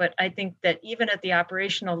Iraq, but I think that even at the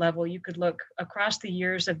operational level, you could look across the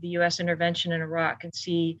years of the US intervention in Iraq and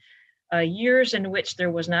see years in which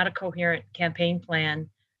there was not a coherent campaign plan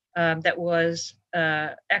that was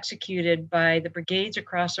executed by the brigades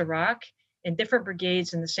across Iraq and different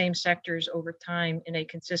brigades in the same sectors over time in a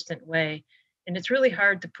consistent way. And it's really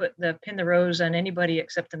hard to pin the rose on anybody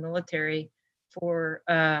except the military for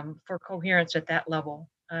coherence at that level.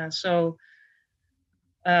 I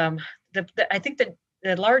think that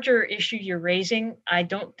the larger issue you're raising, I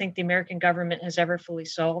don't think the American government has ever fully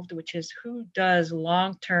solved, which is who does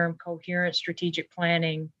long-term coherent strategic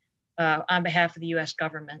planning on behalf of the US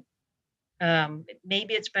government.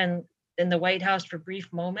 Maybe it's been in the White House for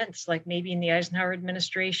brief moments, like maybe in the Eisenhower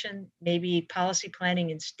administration, maybe policy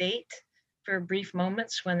planning in state for brief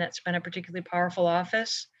moments when that's been a particularly powerful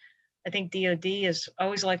office. I think DOD is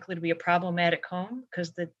always likely to be a problematic home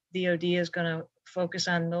because the DOD is going to focus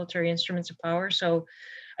on military instruments of power. So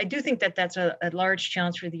I do think that that's a large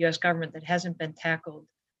challenge for the US government that hasn't been tackled.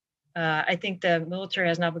 I think the military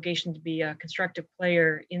has an obligation to be a constructive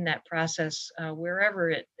player in that process wherever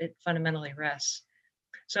it fundamentally rests.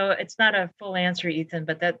 So it's not a full answer, Ethan,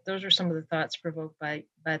 but those are some of the thoughts provoked by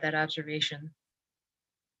that observation.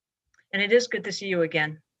 And it is good to see you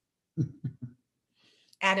again.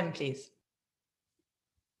 Adam, please.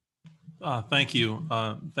 Thank you.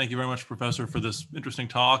 Thank you very much, Professor, for this interesting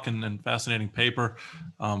talk and fascinating paper.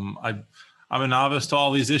 I'm a novice to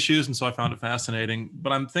all these issues, and so I found it fascinating.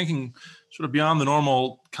 But I'm thinking sort of beyond the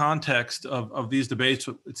normal context of these debates.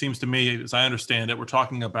 It seems to me, as I understand it, we're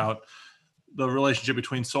talking about the relationship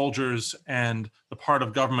between soldiers and the part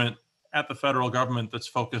of government at the federal government that's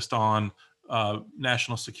focused on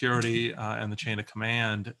national security and the chain of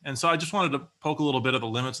command. And so I just wanted to poke a little bit at the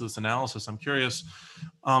limits of this analysis. I'm curious,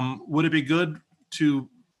 would it be good to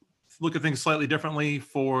look at things slightly differently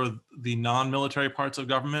for the non-military parts of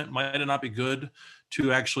government? Might it not be good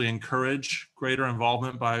to actually encourage greater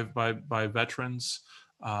involvement by veterans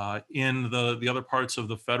in the other parts of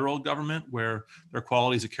the federal government where their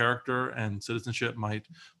qualities of character and citizenship might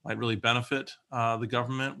really benefit the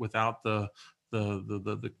government without the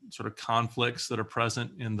sort of conflicts that are present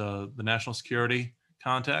in the national security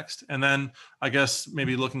context? And then I guess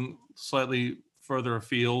maybe looking slightly further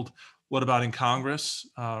afield, what about in Congress,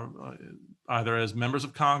 either as members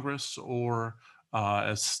of Congress or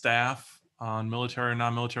as staff on military or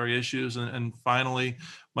non-military issues? And finally,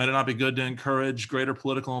 might it not be good to encourage greater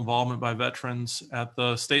political involvement by veterans at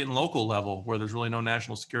the state and local level where there's really no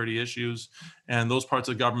national security issues, and those parts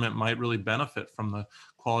of government might really benefit from the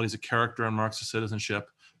qualities of character and marks of citizenship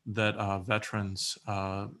that veterans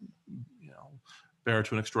bear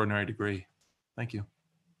to an extraordinary degree? Thank you.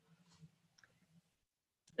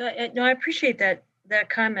 No, I appreciate that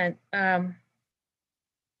comment. I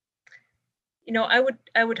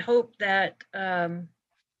would hope that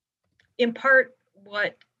in part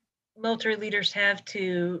what military leaders have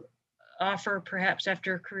to offer, perhaps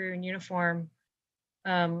after a career in uniform,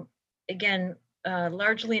 again,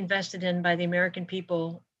 largely invested in by the American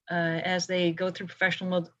people as they go through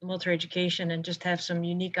professional military education and just have some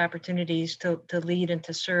unique opportunities to lead and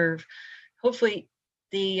to serve. Hopefully,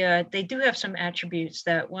 they do have some attributes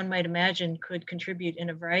that one might imagine could contribute in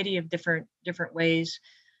a variety of different ways.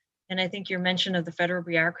 And I think your mention of the federal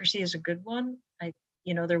bureaucracy is a good one.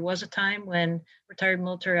 There was a time when retired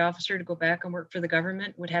military officer to go back and work for the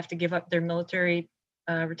government would have to give up their military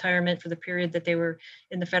retirement for the period that they were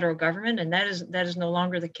in the federal government, and that is no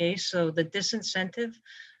longer the case. So the disincentive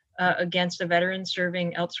against a veteran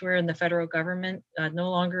serving elsewhere in the federal government no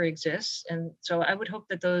longer exists. And so I would hope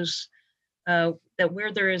that those that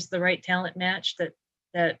where there is the right talent match, that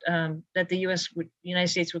the United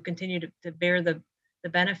States would continue to bear the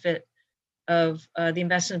benefit of the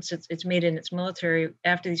investments it's made in its military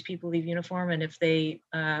after these people leave uniform, and if they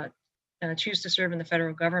choose to serve in the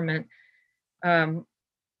federal government.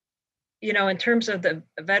 You know, in terms of the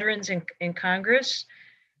veterans in Congress,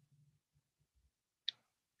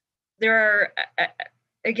 there are,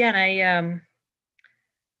 again,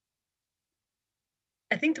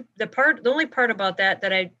 I think the only part about that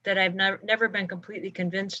I've never been completely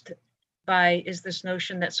convinced by is this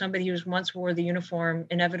notion that somebody who's once wore the uniform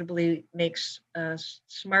inevitably makes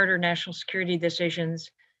smarter national security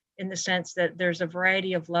decisions, in the sense that there's a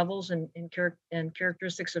variety of levels and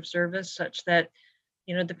characteristics of service, such that,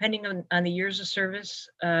 you know, depending on the years of service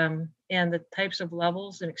and the types of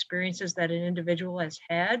levels and experiences that an individual has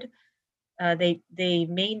had, they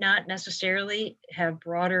may not necessarily have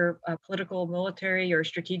broader political, military, or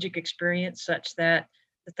strategic experience, such that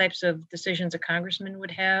the types of decisions a congressman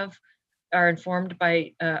would have are informed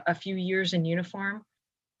by a few years in uniform.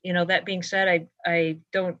 You know, that being said, I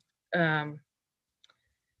don't.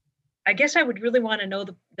 I guess I would really want to know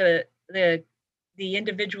the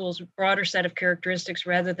individual's broader set of characteristics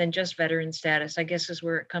rather than just veteran status, I guess, is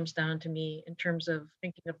where it comes down to me in terms of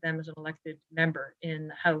thinking of them as an elected member in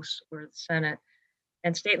the House or the Senate.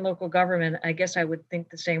 And state and local government, I guess I would think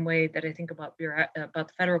the same way that I think about the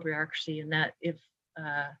federal bureaucracy, in that if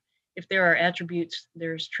there are attributes,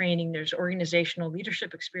 there's training, there's organizational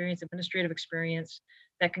leadership experience, administrative experience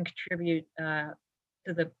that can contribute to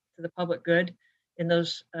the public good in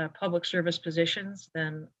those public service positions,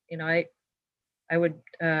 then, you know, I would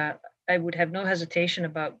have no hesitation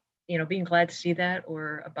about, you know, being glad to see that,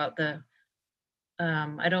 or about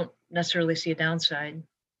I don't necessarily see a downside.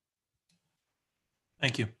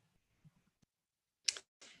 Thank you.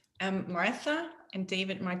 Martha and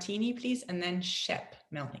David Martini, please, and then Shep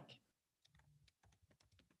Melnick.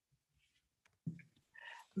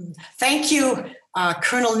 Thank you,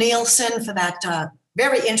 Colonel Nielsen, for that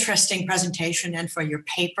very interesting presentation and for your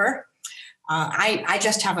paper. I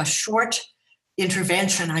just have a short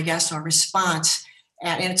intervention, I guess, or response,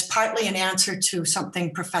 and it's partly an answer to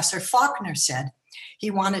something Professor Faulkner said. He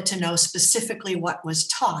wanted to know specifically what was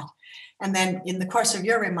taught. And then in the course of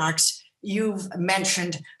your remarks, you've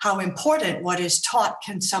mentioned how important what is taught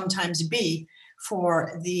can sometimes be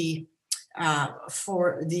for the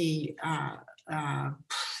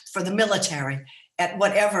military at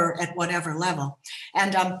whatever level.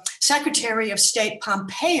 And Secretary of State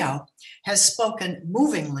Pompeo has spoken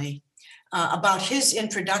movingly about his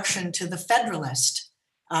introduction to the Federalist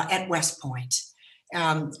at West Point,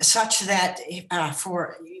 such that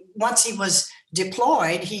for once he was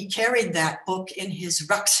deployed, he carried that book in his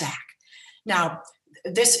rucksack. Now,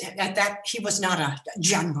 he was not a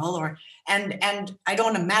general, and I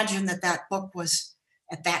don't imagine that book was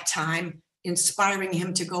at that time inspiring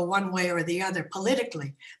him to go one way or the other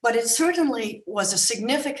politically, but it certainly was a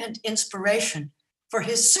significant inspiration for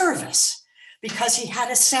his service, because he had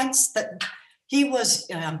a sense that he was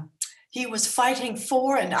fighting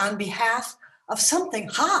for and on behalf of something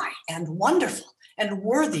high and wonderful and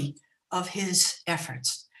worthy of his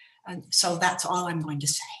efforts. And so that's all I'm going to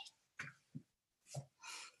say.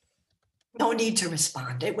 No need to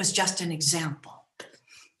respond. It was just an example.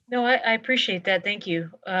 No, I appreciate that. Thank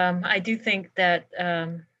you. I do think that,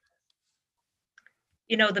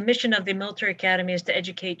 you know, the mission of the military academy is to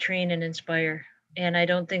educate, train, and inspire. And I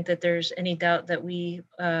don't think that there's any doubt that we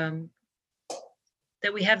have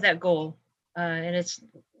that goal. And it's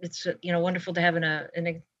you know, wonderful to have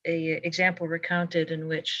an example recounted in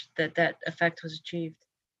which that effect was achieved.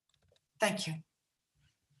 Thank you.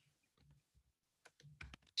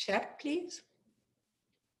 Shep, please.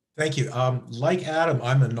 Thank you. Like Adam,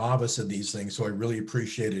 I'm a novice in these things, so I really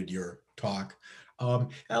appreciated your talk.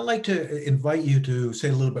 I'd like to invite you to say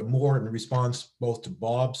a little bit more in response both to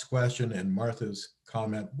Bob's question and Martha's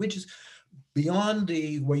comment, which is beyond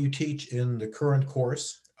what you teach in the current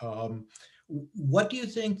course. What do you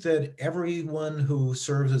think that everyone who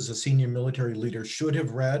serves as a senior military leader should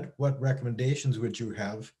have read? What recommendations would you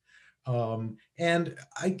have? And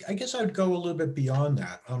I guess I would go a little bit beyond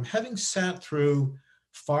that. Having sat through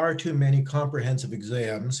far too many comprehensive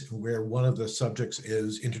exams where one of the subjects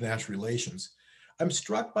is international relations, I'm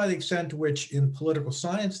struck by the extent to which in political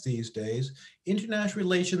science these days, international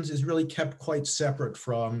relations is really kept quite separate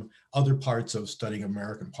from other parts of studying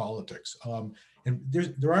American politics. And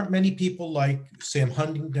there aren't many people like Sam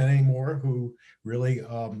Huntington anymore who really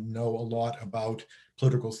know a lot about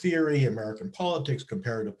political theory, American politics,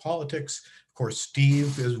 comparative politics. Of course,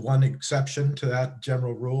 Steve is one exception to that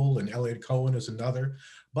general rule, and Elliot Cohen is another.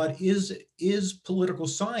 But is political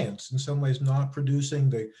science in some ways not producing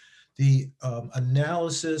the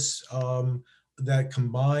analysis that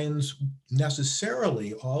combines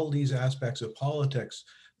necessarily all these aspects of politics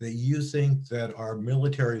that you think that our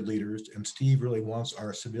military leaders, and Steve really wants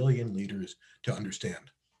our civilian leaders to understand?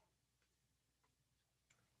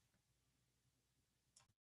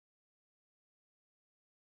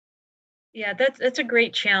 Yeah, that's a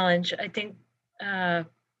great challenge. I think that's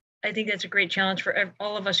a great challenge for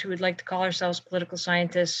all of us who would like to call ourselves political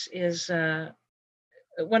scientists. Is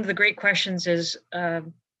one of the great questions is,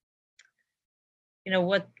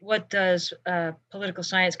 what does political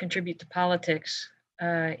science contribute to politics?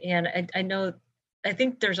 And I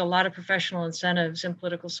think there's a lot of professional incentives in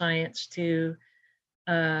political science to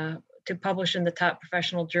publish in the top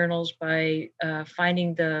professional journals by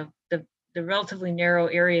finding the relatively narrow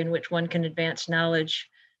area in which one can advance knowledge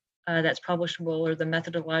that's publishable, or the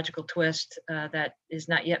methodological twist that is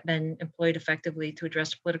not yet been employed effectively to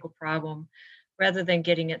address a political problem, rather than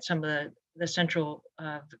getting at some of the central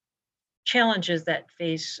challenges that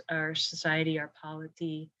face our society, our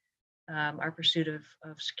polity, our pursuit of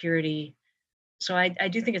security. So I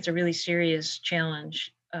do think it's a really serious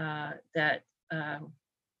challenge that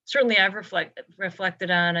certainly I've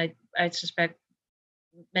reflected on. I suspect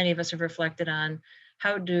many of us have reflected on.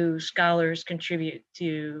 How do scholars contribute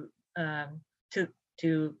to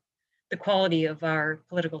the quality of our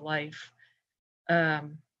political life?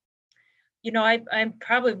 I'm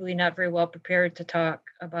probably not very well prepared to talk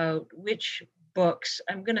about which books.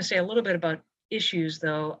 I'm going to say a little bit about issues,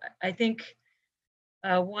 though. I think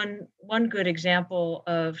one good example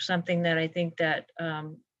of something that I think that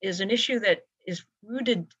is an issue that is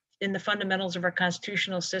rooted in the fundamentals of our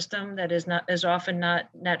constitutional system, that is not as often not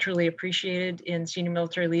naturally appreciated in senior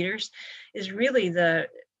military leaders, is really the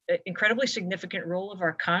incredibly significant role of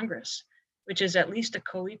our Congress, which is at least a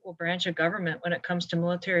co-equal branch of government when it comes to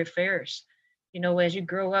military affairs. As you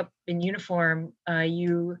grow up in uniform,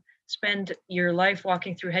 you spend your life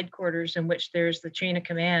walking through headquarters in which there's the chain of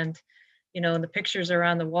command, and the pictures are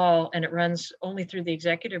on the wall, and it runs only through the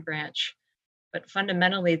executive branch. But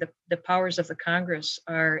fundamentally, the powers of the Congress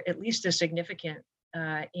are at least as significant,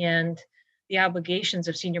 and the obligations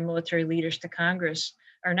of senior military leaders to Congress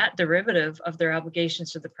are not derivative of their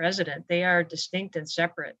obligations to the president. They are distinct and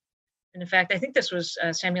separate. And in fact, I think this was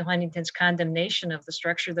Samuel Huntington's condemnation of the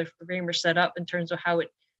structure that the framers set up in terms of how it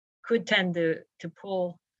could tend to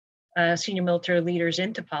pull senior military leaders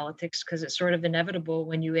into politics, because it's sort of inevitable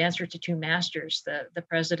when you answer to two masters, the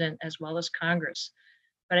president as well as Congress.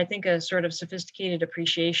 But I think a sort of sophisticated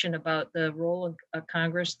appreciation about the role of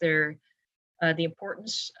Congress, the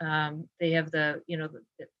importance. They have the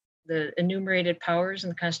enumerated powers in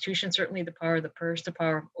the Constitution, certainly the power of the purse, the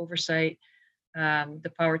power of oversight,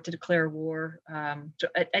 the power to declare war. So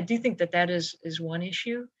I do think that is one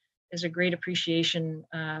issue, is a great appreciation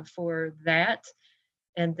for that.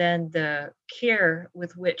 And then the care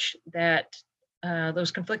with which that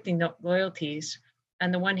those conflicting loyalties,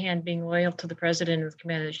 on the one hand, being loyal to the president and the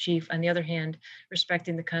commander-in-chief, on the other hand,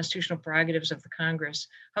 respecting the constitutional prerogatives of the Congress,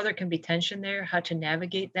 how there can be tension there, how to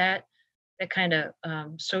navigate that kind of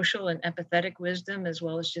social and empathetic wisdom, as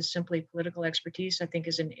well as just simply political expertise, I think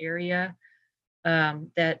is an area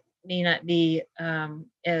that may not be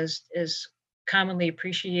as commonly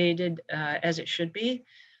appreciated as it should be.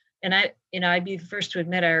 And I'd be the first to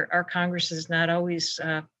admit our Congress does not always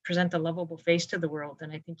present a lovable face to the world.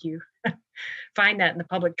 And I think you find that in the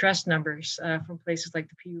public trust numbers from places like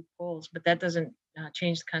the Pew polls, but that doesn't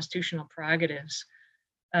change the constitutional prerogatives.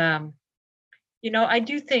 I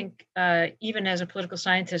do think, even as a political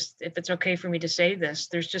scientist, if it's okay for me to say this,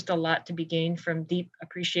 there's just a lot to be gained from deep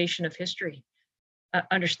appreciation of history,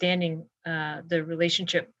 understanding the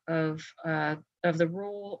relationship of the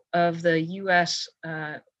role of the U.S.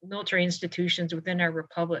 Military institutions within our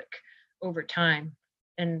republic over time,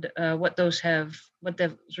 and what those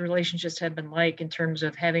relationships have been like in terms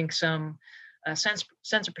of having some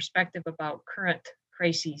sense of perspective about current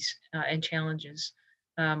crises and challenges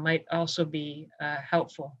might also be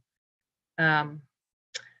helpful.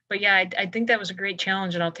 But yeah, I think that was a great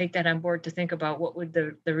challenge, and I'll take that on board to think about what would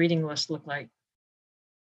the reading list look like.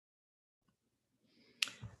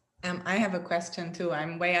 I have a question too.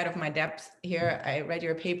 I'm way out of my depth here. I read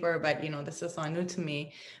your paper, but this is all new to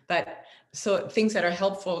me. But so things that are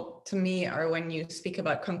helpful to me are when you speak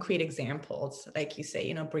about concrete examples, like you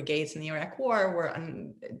say, brigades in the Iraq War were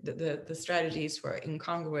the strategies were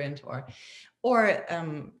incongruent, or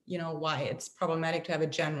why it's problematic to have a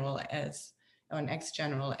general as or an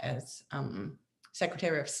ex-general as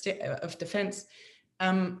Secretary of Defense.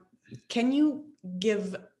 Can you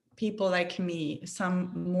give people like me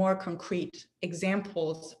some more concrete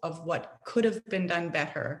examples of what could have been done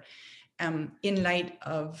better in light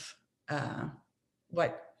of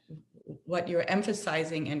what you're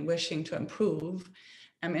emphasizing and wishing to improve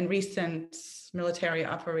in recent military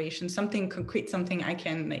operations? Something concrete, something I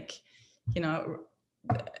can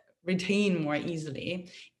retain more easily,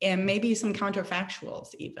 and maybe some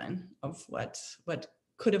counterfactuals even of what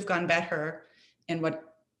could have gone better and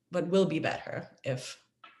what will be better if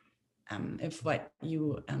what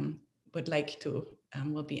you would like to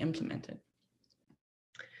will be implemented.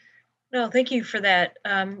 No, thank you for that.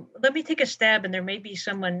 Let me take a stab, and there may be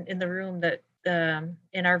someone in the room that,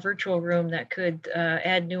 in our virtual room, that could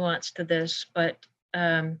add nuance to this. But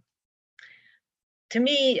to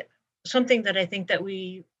me, something that I think that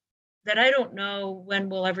I don't know when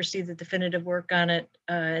we'll ever see the definitive work on it,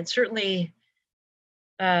 and certainly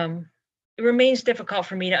it remains difficult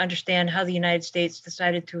for me to understand how the United States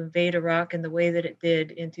decided to invade Iraq in the way that it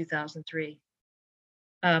did in 2003.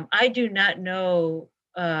 I do not know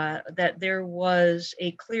that there was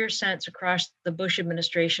a clear sense across the Bush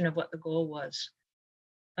administration of what the goal was.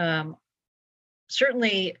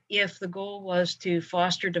 Certainly, if the goal was to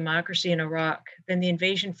foster democracy in Iraq, then the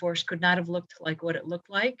invasion force could not have looked like what it looked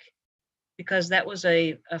like, because that was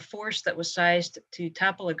a force that was sized to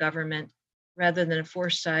topple a government rather than a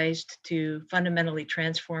force sized to fundamentally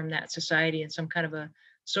transform that society in some kind of a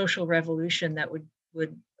social revolution that would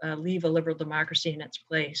leave a liberal democracy in its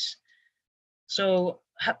place. So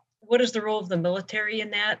what is the role of the military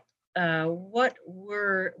in that? What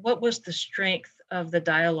was the strength of the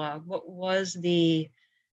dialogue? What was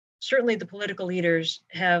certainly the political leaders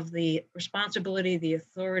have the responsibility, the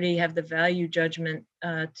authority, have the value judgment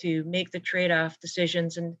to make the trade-off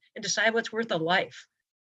decisions and decide what's worth a life.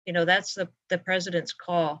 That's the president's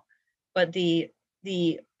call. But the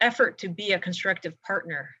effort to be a constructive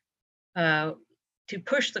partner, to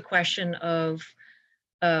push the question of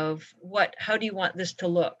how do you want this to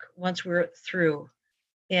look once we're through,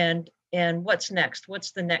 and what's next?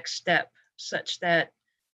 What's the next step, such that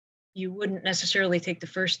you wouldn't necessarily take the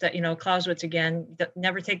first step, Clausewitz again,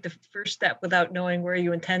 never take the first step without knowing where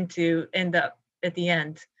you intend to end up at the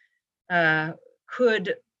end.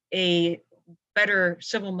 Could a better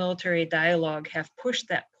civil military dialogue have pushed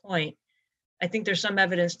that point? I think there's some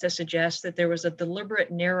evidence to suggest that there was a deliberate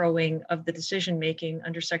narrowing of the decision making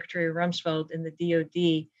under Secretary Rumsfeld in the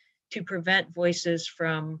DoD to prevent voices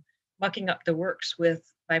from mucking up the works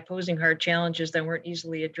by posing hard challenges that weren't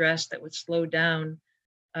easily addressed, that would slow down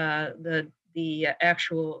the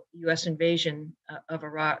actual U.S. invasion of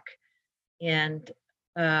Iraq. And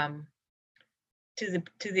to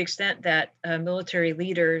the extent that military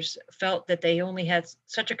leaders felt that they only had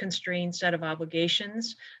such a constrained set of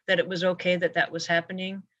obligations, that it was okay that was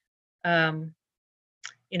happening. I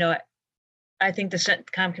think the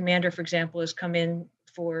CENTCOM commander, for example, has come in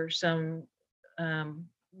for some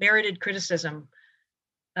merited criticism.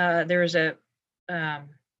 There's a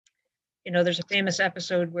famous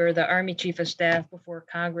episode where the Army Chief of Staff before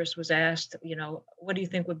Congress was asked, what do you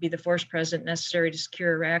think would be the force present necessary to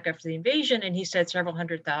secure Iraq after the invasion? And he said several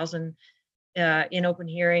 100,000 in open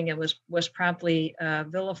hearing, and was promptly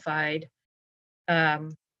vilified.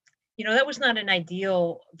 That was not an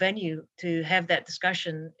ideal venue to have that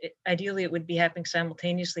discussion. Ideally, it would be happening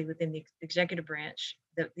simultaneously within the executive branch.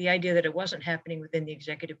 The idea that it wasn't happening within the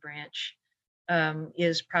executive branch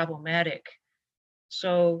is problematic.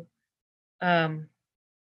 So, as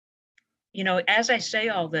I say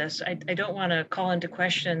all this, I don't want to call into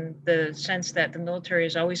question the sense that the military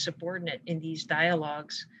is always subordinate in these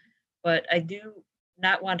dialogues, but I do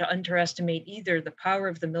not want to underestimate either the power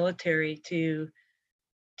of the military to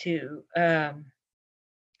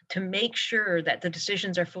make sure that the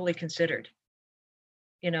decisions are fully considered.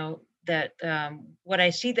 That what I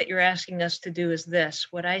see that you're asking us to do is this.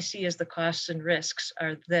 What I see as the costs and risks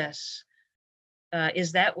are this.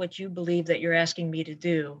 Is that what you believe that you're asking me to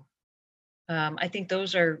do? I think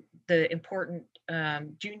those are the important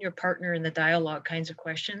junior partner in the dialogue kinds of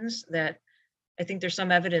questions that I think there's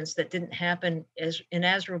some evidence that didn't happen in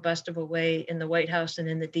as robust of a way in the White House and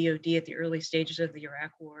in the DoD at the early stages of the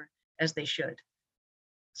Iraq War as they should.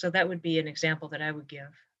 So that would be an example that I would give.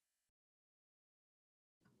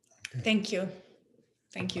 Thank you.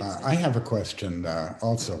 Thank you. I have a question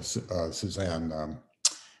also, Suzanne.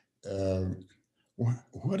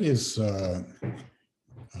 What is the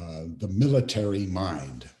military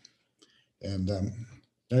mind? And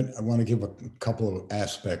I want to give a couple of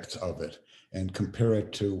aspects of it and compare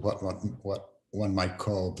it to what one might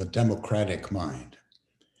call the democratic mind.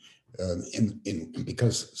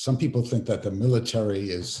 Because some people think that the military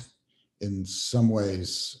is in some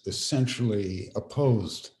ways essentially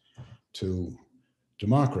opposed to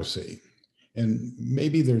democracy. And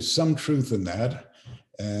maybe there's some truth in that.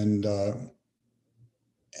 And the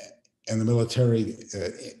military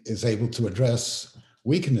is able to address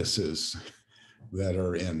weaknesses that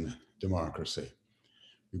are in democracy.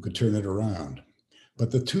 You could turn it around.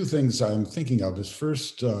 But the two things I'm thinking of is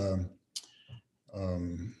first,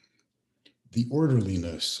 the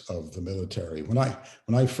orderliness of the military. When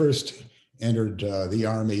I first entered the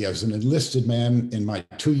Army as an enlisted man in my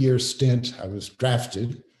 2-year stint, I was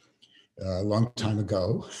drafted a long time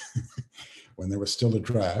ago when there was still a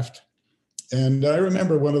draft. And I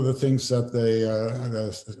remember one of the things that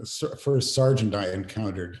the first sergeant I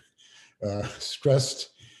encountered stressed,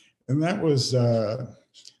 and that was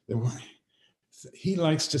he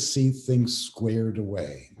likes to see things squared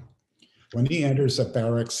away. When he enters a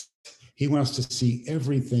barracks, he wants to see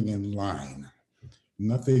everything in line.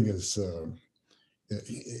 Nothing is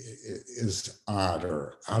odd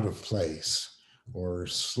or out of place or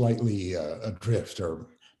slightly adrift or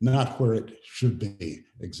not where it should be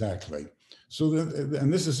exactly. So,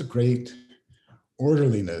 and this is a great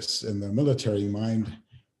orderliness in the military mind,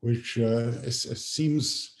 which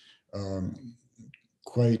seems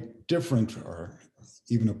quite different or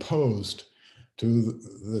even opposed to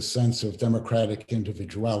the sense of democratic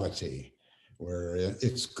individuality, where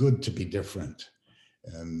it's good to be different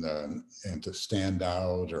and to stand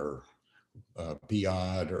out or be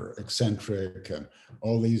odd or eccentric, and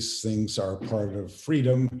all these things are part of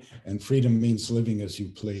freedom, and freedom means living as you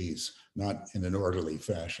please, not in an orderly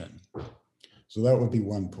fashion. So that would be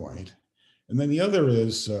one point. And then the other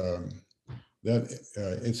is that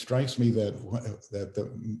it strikes me that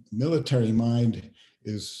the military mind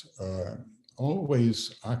is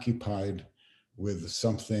always occupied with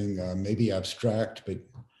something maybe abstract, but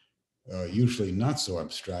usually not so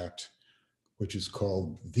abstract, which is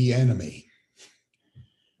called the enemy.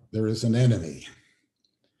 There is an enemy,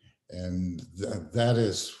 and that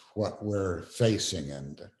is what we're facing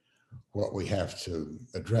and what we have to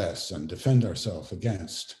address and defend ourselves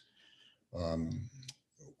against.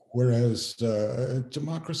 Whereas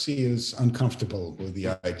democracy is uncomfortable with the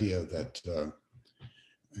idea that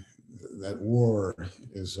that war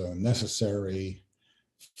is a necessary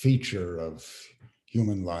feature of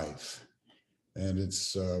human life. And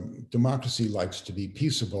it's democracy likes to be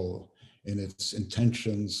peaceable in its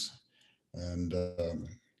intentions and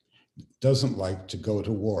doesn't like to go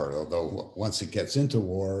to war, although once it gets into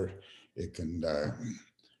war, it can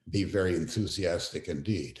be very enthusiastic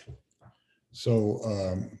indeed.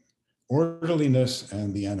 So orderliness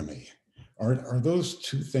and the enemy, are those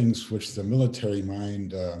two things which the military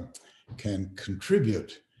mind can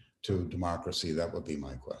contribute to democracy? That would be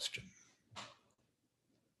my question.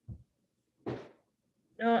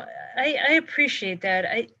 No, I appreciate that.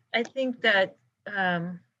 I think that,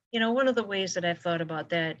 one of the ways that I've thought about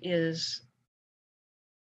that is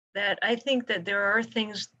that I think that there are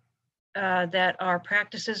things that are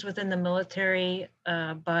practices within the military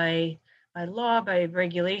by law, by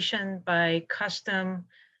regulation, by custom,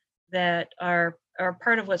 that are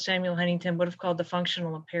part of what Samuel Huntington would have called the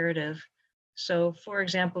functional imperative. So, for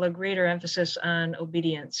example, a greater emphasis on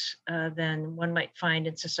obedience than one might find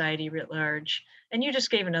in society writ large. And you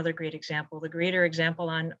just gave another great example, the greater example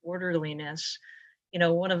on orderliness.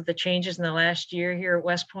 One of the changes in the last year here at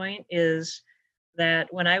West Point is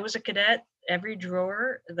that when I was a cadet, every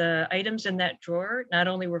drawer, the items in that drawer not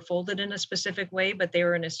only were folded in a specific way, but they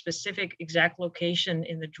were in a specific exact location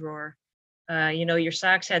in the drawer. Your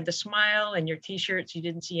socks had the smile, and your t-shirts, you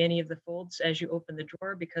didn't see any of the folds as you opened the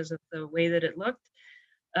drawer because of the way that it looked.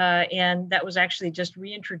 And that was actually just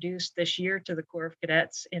reintroduced this year to the Corps of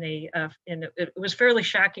Cadets it was fairly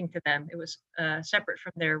shocking to them. It was separate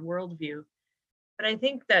from their worldview. But I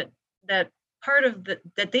think that part of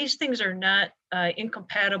that these things are not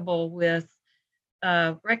incompatible with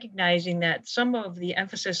recognizing that some of the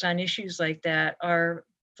emphasis on issues like that are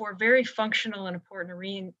for very functional and important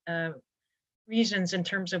reasons in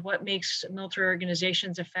terms of what makes military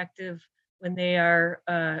organizations effective when they are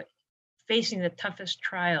facing the toughest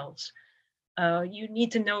trials. You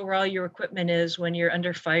need to know where all your equipment is when you're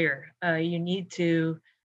under fire. You need to,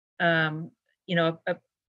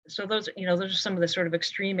 so those, those are some of the sort of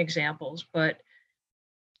extreme examples, but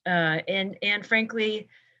and frankly,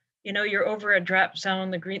 you're over a drop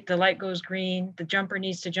zone, the light goes green, the jumper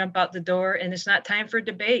needs to jump out the door, and it's not time for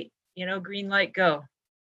debate. Green light, go.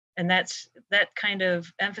 And that's that kind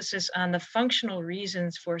of emphasis on the functional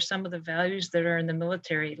reasons for some of the values that are in the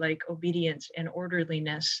military, like obedience and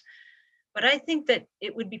orderliness. But I think that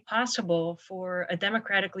it would be possible for a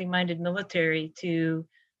democratically minded military to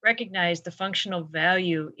recognize the functional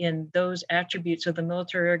value in those attributes of the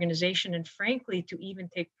military organization, and frankly, to even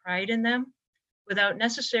take pride in them without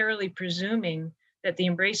necessarily presuming that the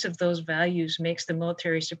embrace of those values makes the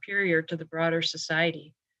military superior to the broader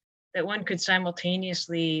society. That one could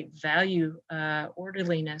simultaneously value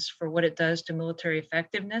orderliness for what it does to military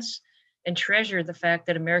effectiveness and treasure the fact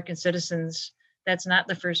that American citizens, that's not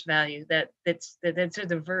the first value, that's a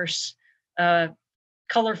diverse,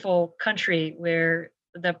 colorful country where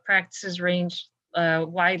the practices range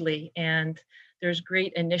widely, and there's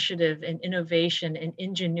great initiative and innovation and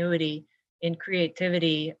ingenuity and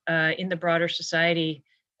creativity in the broader society,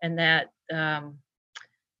 and that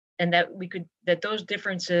that those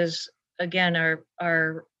differences again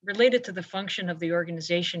are related to the function of the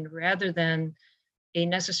organization rather than a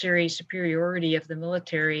necessary superiority of the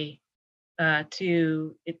military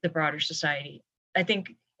to the broader society. I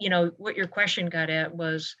think what your question got at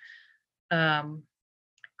was,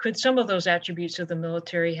 could some of those attributes of the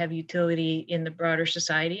military have utility in the broader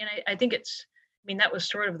society? And I think that was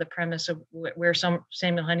sort of the premise of where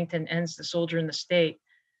Samuel Huntington ends The Soldier in the State.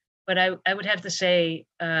 But I would have to say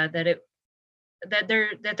that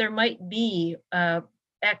there might be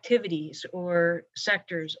activities or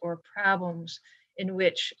sectors or problems in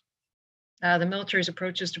which the military's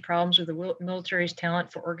approaches to problems, or the military's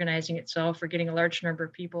talent for organizing itself or getting a large number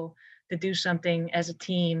of people to do something as a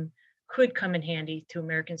team, could come in handy to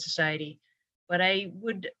American society. But I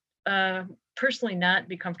would personally not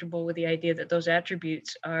be comfortable with the idea that those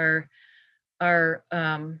attributes are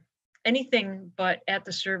anything but at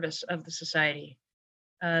the service of the society,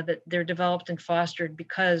 that they're developed and fostered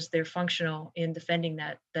because they're functional in defending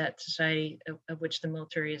that society of which the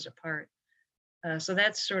military is a part. So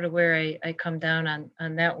that's sort of where I come down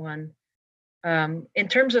on that one. In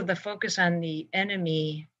terms of the focus on the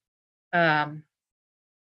enemy, I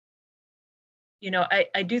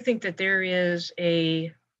do think that there is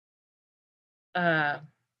a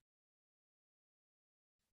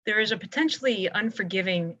potentially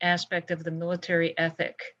unforgiving aspect of the military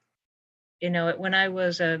ethic. When I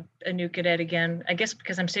was a new cadet, again, I guess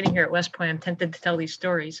because I'm sitting here at West Point, I'm tempted to tell these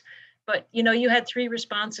stories. But, you had 3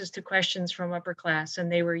 responses to questions from upper class,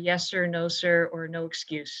 and they were yes, sir, no, sir, or no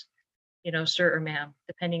excuse, sir or ma'am,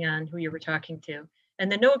 depending on who you were talking to.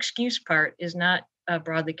 And the no excuse part is not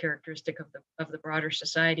broadly characteristic of the broader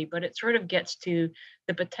society, but it sort of gets to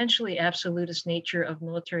the potentially absolutist nature of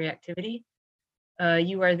military activity.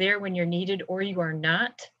 You are there when you're needed, or you are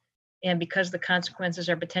not. And because the consequences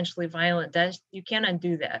are potentially violent, you can't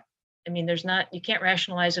undo that. You can't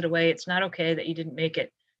rationalize it away. It's not okay that you didn't make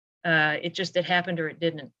it. It happened or it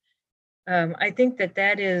didn't. I think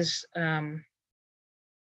that is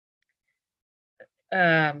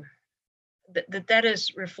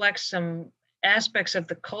reflects some aspects of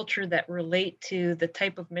the culture that relate to the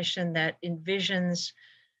type of mission that envisions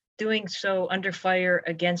doing so under fire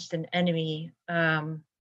against an enemy. But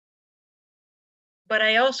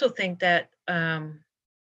I also think that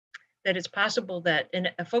it's possible that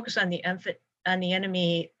a focus on the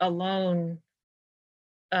enemy alone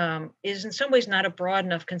is in some ways not a broad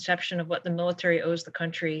enough conception of what the military owes the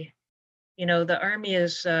country. The Army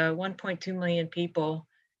is 1.2 million people,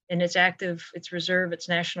 and it's active, it's reserve, it's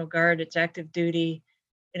National Guard, it's active duty.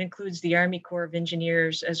 It includes the Army Corps of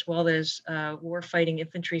Engineers as well as warfighting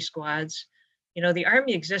infantry squads. The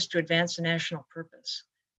Army exists to advance the national purpose,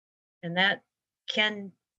 and that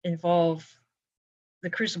can involve the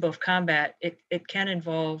crucible of combat. It can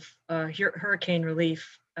involve hurricane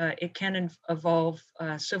relief. It can involve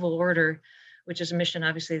civil order, which is a mission,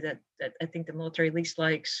 obviously, that I think the military least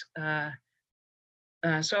likes.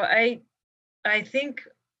 So I think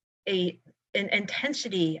an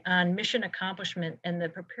intensity on mission accomplishment and the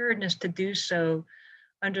preparedness to do so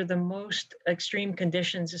under the most extreme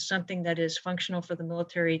conditions is something that is functional for the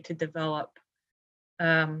military to develop.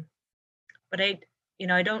 But I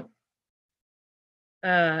don't,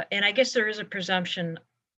 and I guess there is a presumption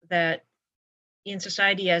that in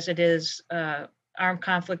society as it is, armed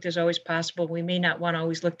conflict is always possible. We may not want to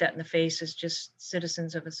always look that in the face as just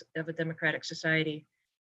citizens of a democratic society.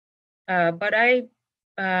 But I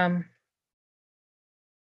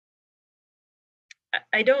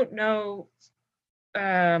don't know.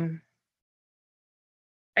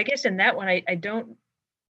 I guess in that one,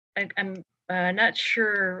 I'm not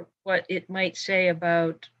sure what it might say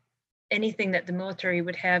about anything that the military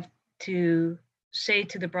would have to say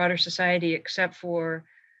to the broader society, except for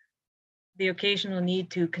the occasional need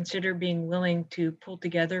to consider being willing to pull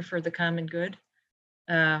together for the common good.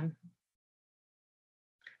 I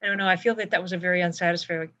don't know. I feel that that was a very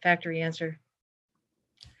unsatisfactory answer.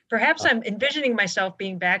 Perhaps I'm envisioning myself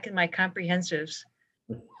being back in my comprehensives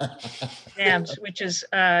exams, which is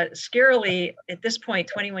scarily at this point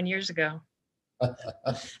 21 years ago.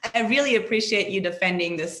 I really appreciate you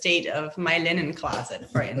defending the state of my linen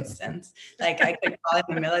closet, for instance. Like I could call it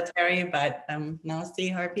the military, but no, see,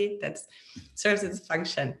 Harvey, that serves its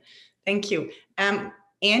function. Thank you.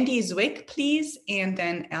 Andy Zwick, please, and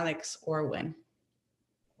then Alex Orwin.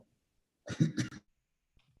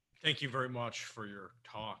 Thank you very much for your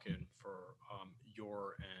talk and for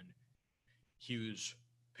your and Hugh's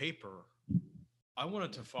paper. I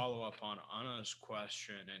wanted to follow up on Anna's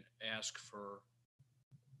question and ask for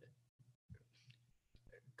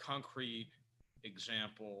concrete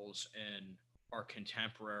examples in our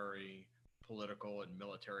contemporary political and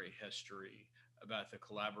military history about the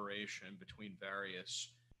collaboration between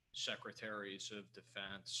various secretaries of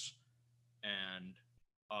defense and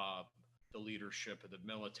the leadership of the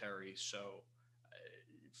military. So,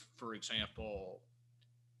 for example,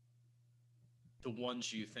 the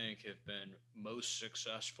ones you think have been most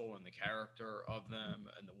successful in the character of them,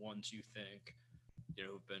 and the ones you think,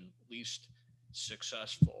 have been least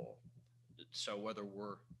successful. So whether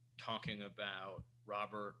we're talking about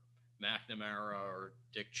Robert McNamara or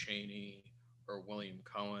Dick Cheney or William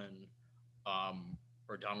Cohen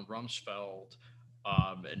or Donald Rumsfeld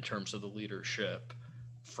in terms of the leadership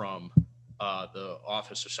from the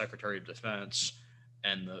Office of Secretary of Defense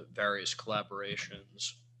and the various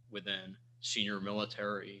collaborations within senior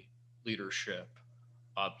military leadership.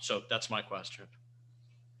 So that's my question.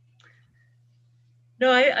 No,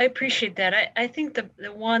 I appreciate that. I think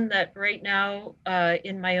the one that right now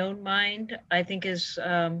in my own mind, I think is,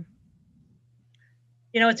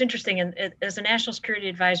 it's interesting. And as a national security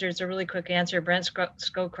advisor, it's a really quick answer. Brent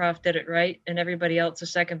Scowcroft did it right, and everybody else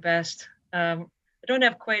is second best. I don't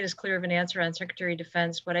have quite as clear of an answer on Secretary of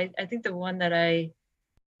Defense, but I think the one that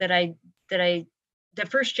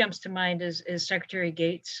first jumps to mind is Secretary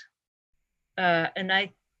Gates, and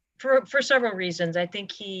for several reasons. I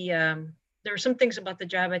think there were some things about the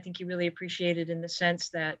job I think he really appreciated, in the sense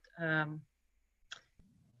that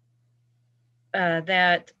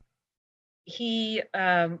that he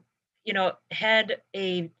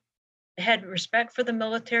had respect for the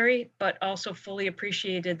military, but also fully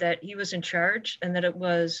appreciated that he was in charge and that it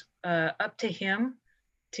was up to him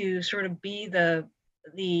to sort of be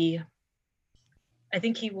I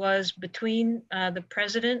think he was between the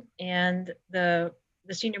president and the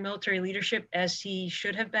senior military leadership, as he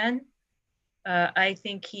should have been. I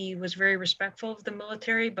think he was very respectful of the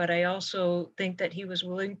military, but I also think that he was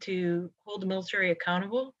willing to hold the military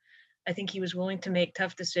accountable. I think he was willing to make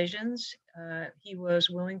tough decisions. He was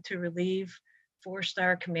willing to relieve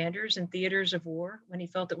 4-star commanders in theaters of war when he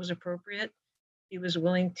felt it was appropriate. He was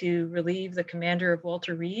willing to relieve the commander of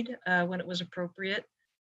Walter Reed when it was appropriate.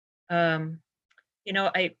 The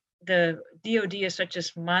DoD is such a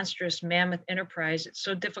monstrous mammoth enterprise. It's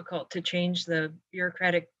so difficult to change the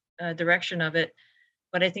bureaucratic direction of it.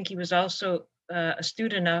 But I think he was also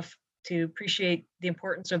astute enough to appreciate the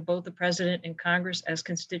importance of both the president and Congress as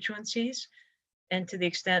constituencies. And to the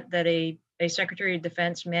extent that a Secretary of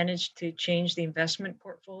Defense managed to change the investment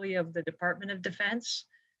portfolio of the Department of Defense,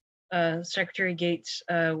 Secretary Gates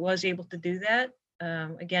was able to do that.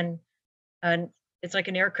 Again, it's like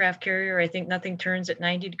an aircraft carrier. I think nothing turns at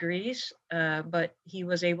 90 degrees, but he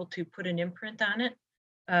was able to put an imprint on it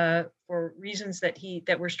for reasons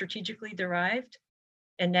that were strategically derived,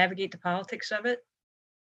 and navigate the politics of it.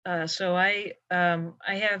 So I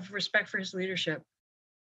have respect for his leadership.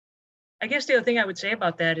 I guess the other thing I would say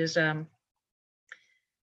about that is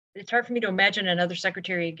it's hard for me to imagine another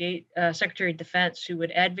Secretary of Defense who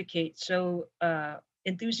would advocate so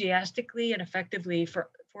enthusiastically and effectively for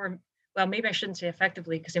well, maybe I shouldn't say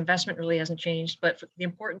effectively, because investment really hasn't changed, but for the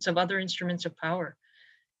importance of other instruments of power.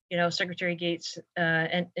 Secretary Gates,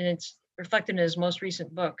 and it's reflected in his most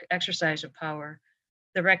recent book, Exercise of Power,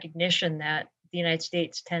 the recognition that the United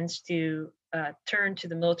States tends to turn to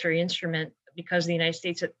the military instrument because the United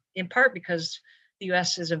States, in part because the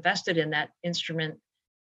U.S. is invested in that instrument,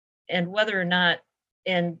 and whether or not,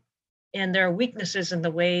 and there are weaknesses in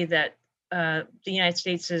the way that the United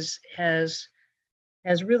States has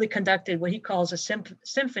has really conducted what he calls a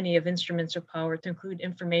symphony of instruments of power to include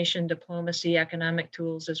information, diplomacy, economic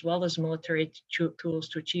tools, as well as military tools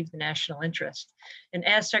to achieve the national interest. And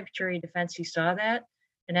as Secretary of Defense, he saw that.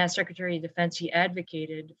 And as Secretary of Defense, he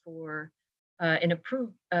advocated for an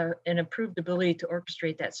improved ability to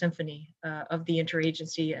orchestrate that symphony of the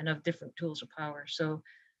interagency and of different tools of power. So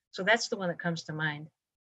that's the one that comes to mind.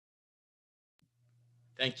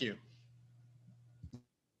 Thank you.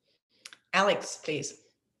 Alex, please.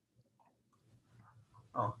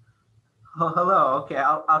 Oh, hello. Okay,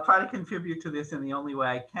 I'll try to contribute to this in the only way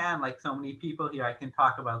I can. Like so many people here, I can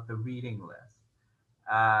talk about the reading list.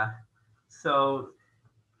 So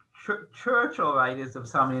Churchill, right, is of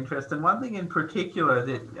some interest. And one thing in particular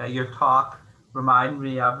that your talk reminded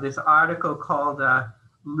me of, this article called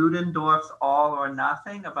Ludendorff's All or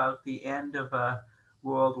Nothing, about the end of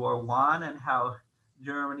World War I and how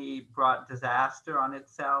Germany brought disaster on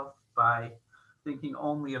itself by thinking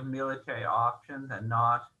only of military options and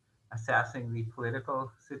not assessing the political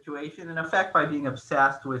situation, in effect by being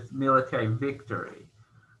obsessed with military victory.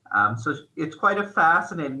 So it's quite a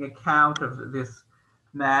fascinating account of this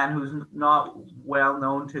man who's not well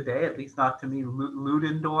known today, at least not to me,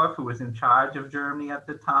 Ludendorff, who was in charge of Germany at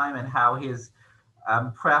the time, and how his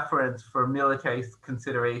preference for military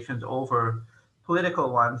considerations over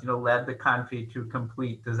political ones, led the country to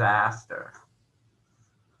complete disaster.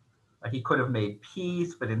 He could have made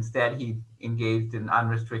peace, but instead he engaged in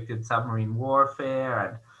unrestricted submarine warfare,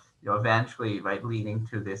 and eventually, right, leading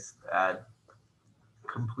to this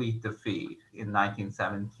complete defeat in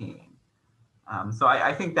 1917. So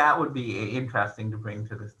I think that would be interesting to bring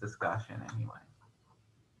to this discussion anyway.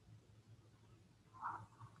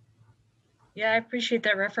 Yeah, I appreciate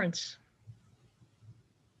that reference.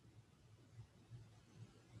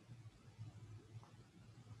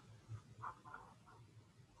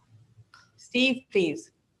 Steve,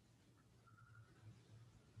 please.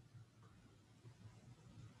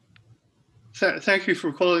 Thank you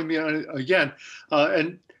for calling me on again.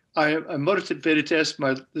 And I'm motivated to ask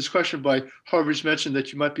this question by Harvard's mention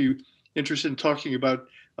that you might be interested in talking about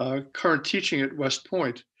current teaching at West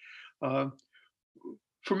Point.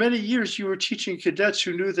 For many years, you were teaching cadets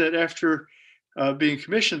who knew that after being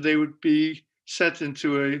commissioned, they would be sent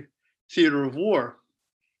into a theater of war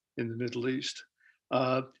in the Middle East.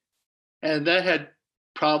 And that had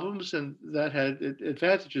problems and that had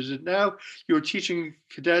advantages. And now you're teaching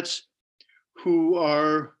cadets who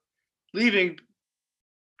are leaving,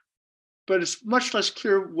 but it's much less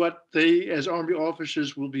clear what they, as Army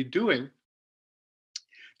officers, will be doing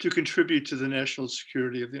to contribute to the national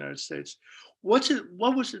security of the United States. What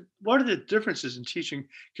are the differences in teaching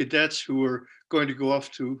cadets who are going to go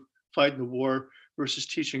off to fight in the war versus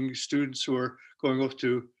teaching students who are going off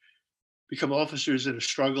to become officers in a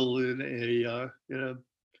struggle in a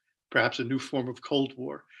perhaps a new form of Cold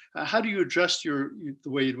War? How do you adjust the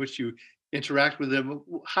way in which you interact with them?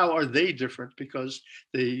 How are they different because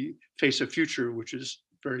they face a future which is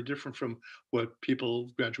very different from what people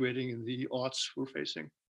graduating in the aughts were facing?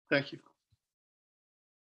 Thank you.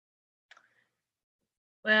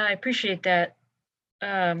 Well, I appreciate that.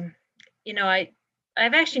 I've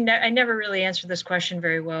actually I never really answered this question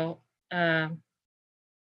very well.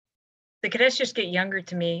 The cadets just get younger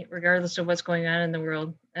to me, regardless of what's going on in the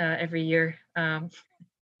world every year. I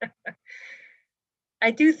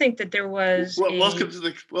do think that there was. Welcome to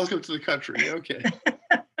the country. Okay.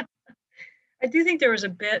 I do think there was a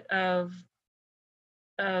bit of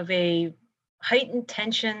a heightened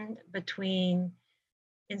tension between,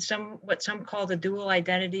 what some call the dual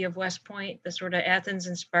identity of West Point, the sort of Athens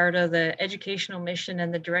and Sparta, the educational mission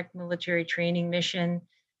and the direct military training mission,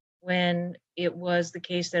 when it was the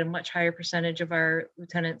case that a much higher percentage of our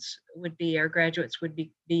graduates would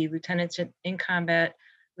be lieutenants in combat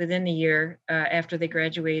within the year after they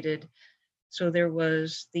graduated. So there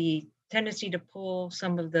was the tendency to pull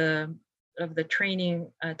some of the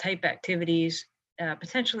training type activities,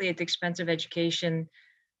 potentially at the expense of education,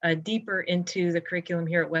 deeper into the curriculum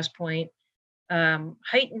here at West Point,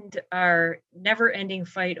 heightened our never-ending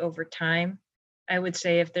fight over time. I would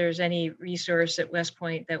say if there's any resource at West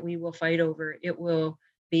Point that we will fight over, it will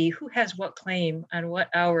be who has what claim on what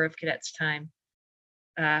hour of cadets' time.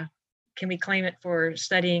 Can we claim it for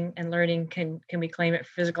studying and learning? Can we claim it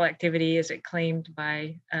for physical activity? Is it claimed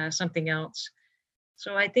by something else?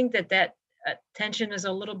 So I think that tension is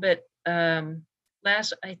a little bit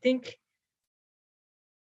less. I think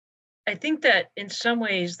that in some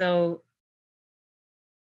ways, though,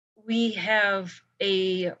 we have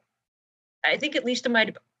I think at least in I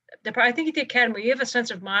think at the Academy, we have a sense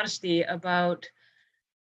of modesty about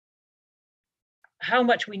how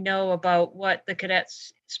much we know about what the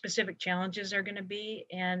cadets' specific challenges are going to be.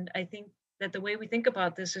 And I think that the way we think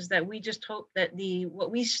about this is that we just hope that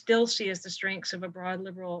what we still see as the strengths of a broad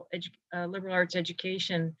liberal arts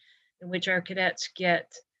education, in which our cadets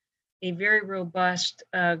get a very robust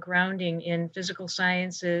grounding in physical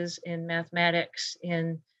sciences, in mathematics,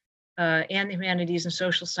 and the humanities and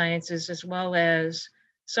social sciences, as well as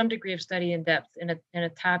some degree of study in depth in a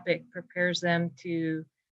topic, prepares them to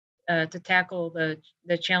tackle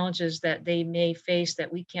the challenges that they may face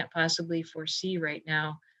that we can't possibly foresee right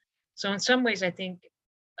now. So in some ways, I think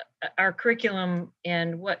our curriculum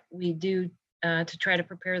and what we do to try to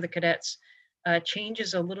prepare the cadets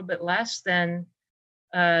changes a little bit less than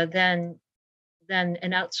an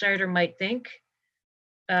outsider might think.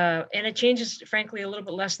 And it changes, frankly, a little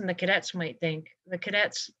bit less than the cadets might think. The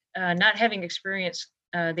cadets, not having experienced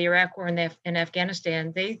the Iraq War and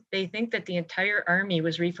Afghanistan, they think that the entire army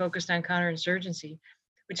was refocused on counterinsurgency,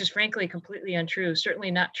 which is frankly completely untrue, certainly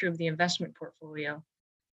not true of the investment portfolio.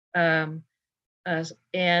 And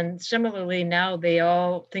similarly, now they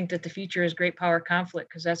all think that the future is great power conflict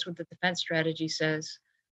because that's what the defense strategy says.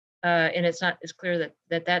 And it's not as clear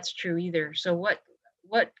that that's true either. So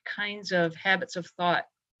what kinds of habits of thought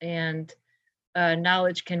and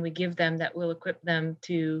knowledge can we give them that will equip them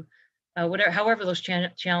to however those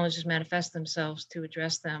challenges manifest themselves, to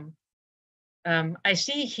address them? I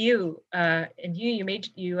see Hugh, and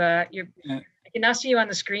Hugh, I can now see you on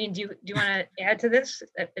the screen. Do you want to add to this?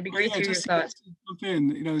 It'd be great to hear your thoughts. Jump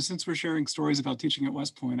in. Since we're sharing stories about teaching at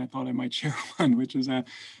West Point, I thought I might share one, which is, I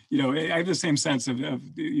have the same sense of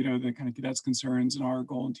the kind of cadets' concerns and our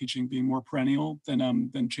goal in teaching being more perennial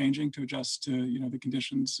than changing to adjust to, the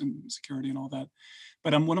conditions and security and all that.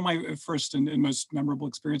 But one of my first and most memorable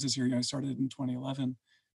experiences here, I started in 2011,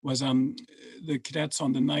 was the cadets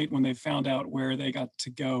on the night when they found out where they got to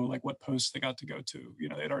go, like what posts they got to go to.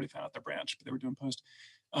 They'd already found out their branch, but they were doing post.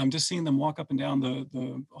 Just seeing them walk up and down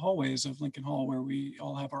the hallways of Lincoln Hall, where we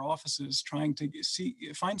all have our offices, trying to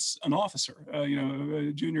find an officer,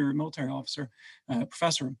 a junior military officer,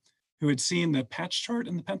 professor, who had seen the patch chart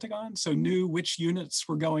in the Pentagon, so knew which units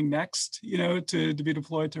were going next, to be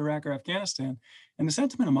deployed to Iraq or Afghanistan. And the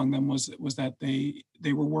sentiment among them was that they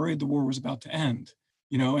were worried the war was about to end.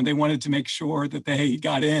 And they wanted to make sure that they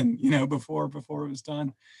got in, before it was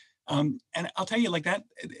done. And I'll tell you, like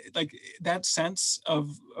that sense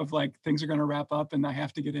of like things are going to wrap up and I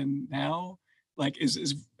have to get in now, like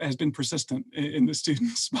has been persistent in the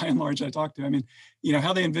students by and large I talk to. I mean,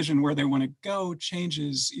 how they envision where they want to go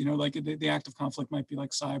changes. Like the active conflict might be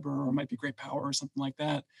like cyber, or might be great power or something like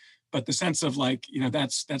that. But the sense of like,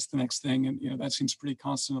 that's the next thing, and that seems pretty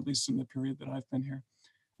constant, at least in the period that I've been here.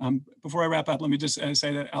 Before I wrap up, let me just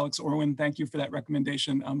say that Alex Orwin, thank you for that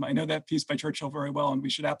recommendation. I know that piece by Churchill very well, and we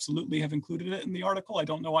should absolutely have included it in the article. I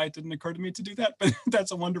don't know why it didn't occur to me to do that, but that's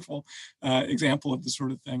a wonderful example of the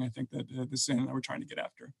sort of thing I think that Suzanne and I were trying to get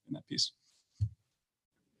after in that piece.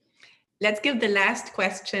 Let's give the last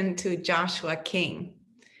question to Joshua King.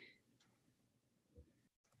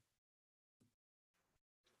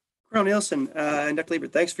 Colonel Nielsen and Dr.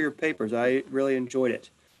 Liebert, thanks for your papers. I really enjoyed it.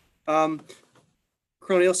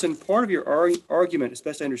 Colonel Nielsen, part of your argument, as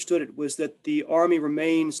best I understood it, was that the Army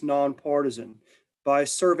remains nonpartisan by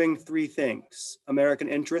serving three things: American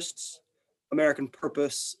interests, American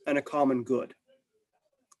purpose, and a common good.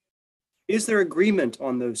 Is there agreement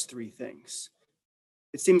on those three things?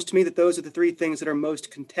 It seems to me that those are the three things that are most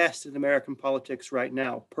contested in American politics right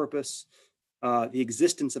now: purpose, the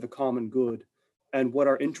existence of a common good, and what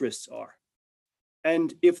our interests are.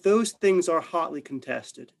 And if those things are hotly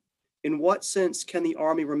contested, in what sense can the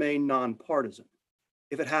Army remain nonpartisan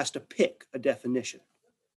if it has to pick a definition?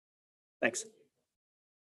 Thanks.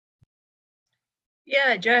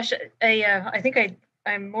 Yeah, Josh, I think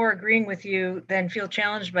I'm more agreeing with you than feel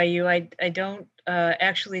challenged by you. I don't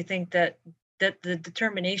actually think that the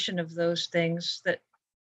determination of those things, that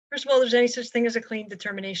first of all, there's any such thing as a clean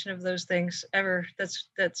determination of those things ever.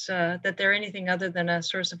 That they're anything other than a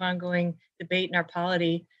source of ongoing debate in our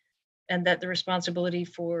polity, and that the responsibility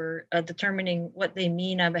for determining what they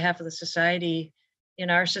mean on behalf of the society in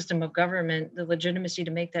our system of government, the legitimacy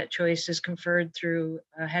to make that choice is conferred through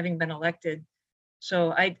having been elected.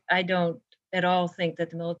 So I don't at all think that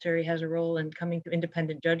the military has a role in coming to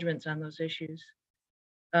independent judgments on those issues.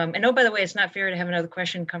 And oh, by the way, it's not fair to have another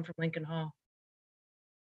question come from Lincoln Hall.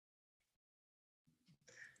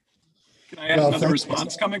 Can I add another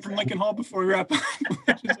response coming from Lincoln Hall before we wrap up?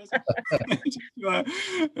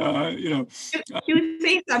 You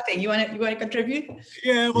say something. You want to contribute?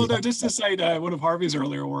 Yeah, well, no, just to cite one of Harvey's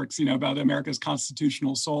earlier works, about America's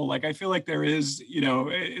constitutional soul. Like, I feel like there is,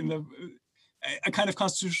 in a kind of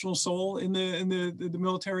constitutional soul in the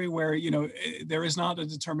military where, you know, there is not a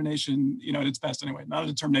determination, you know, at its best anyway, not a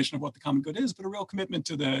determination of what the common good is, but a real commitment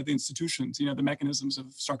to the institutions, you know, the mechanisms of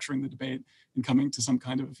structuring the debate and coming to some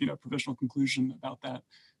kind of, you know, provisional conclusion about that.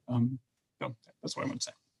 So that's what I want to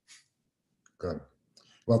say. Good.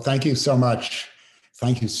 Well, thank you so much.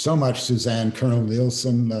 Thank you so much, Suzanne, Colonel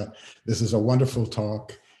Nielsen. This is a wonderful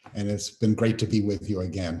talk, and it's been great to be with you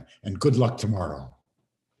again. And good luck tomorrow.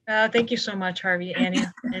 Thank you so much, Harvey, Annie,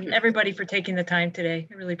 and everybody for taking the time today.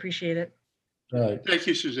 I really appreciate it. All right. Thank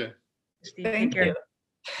you, Suzanne. Steve, take care. you.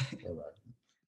 Bye-bye.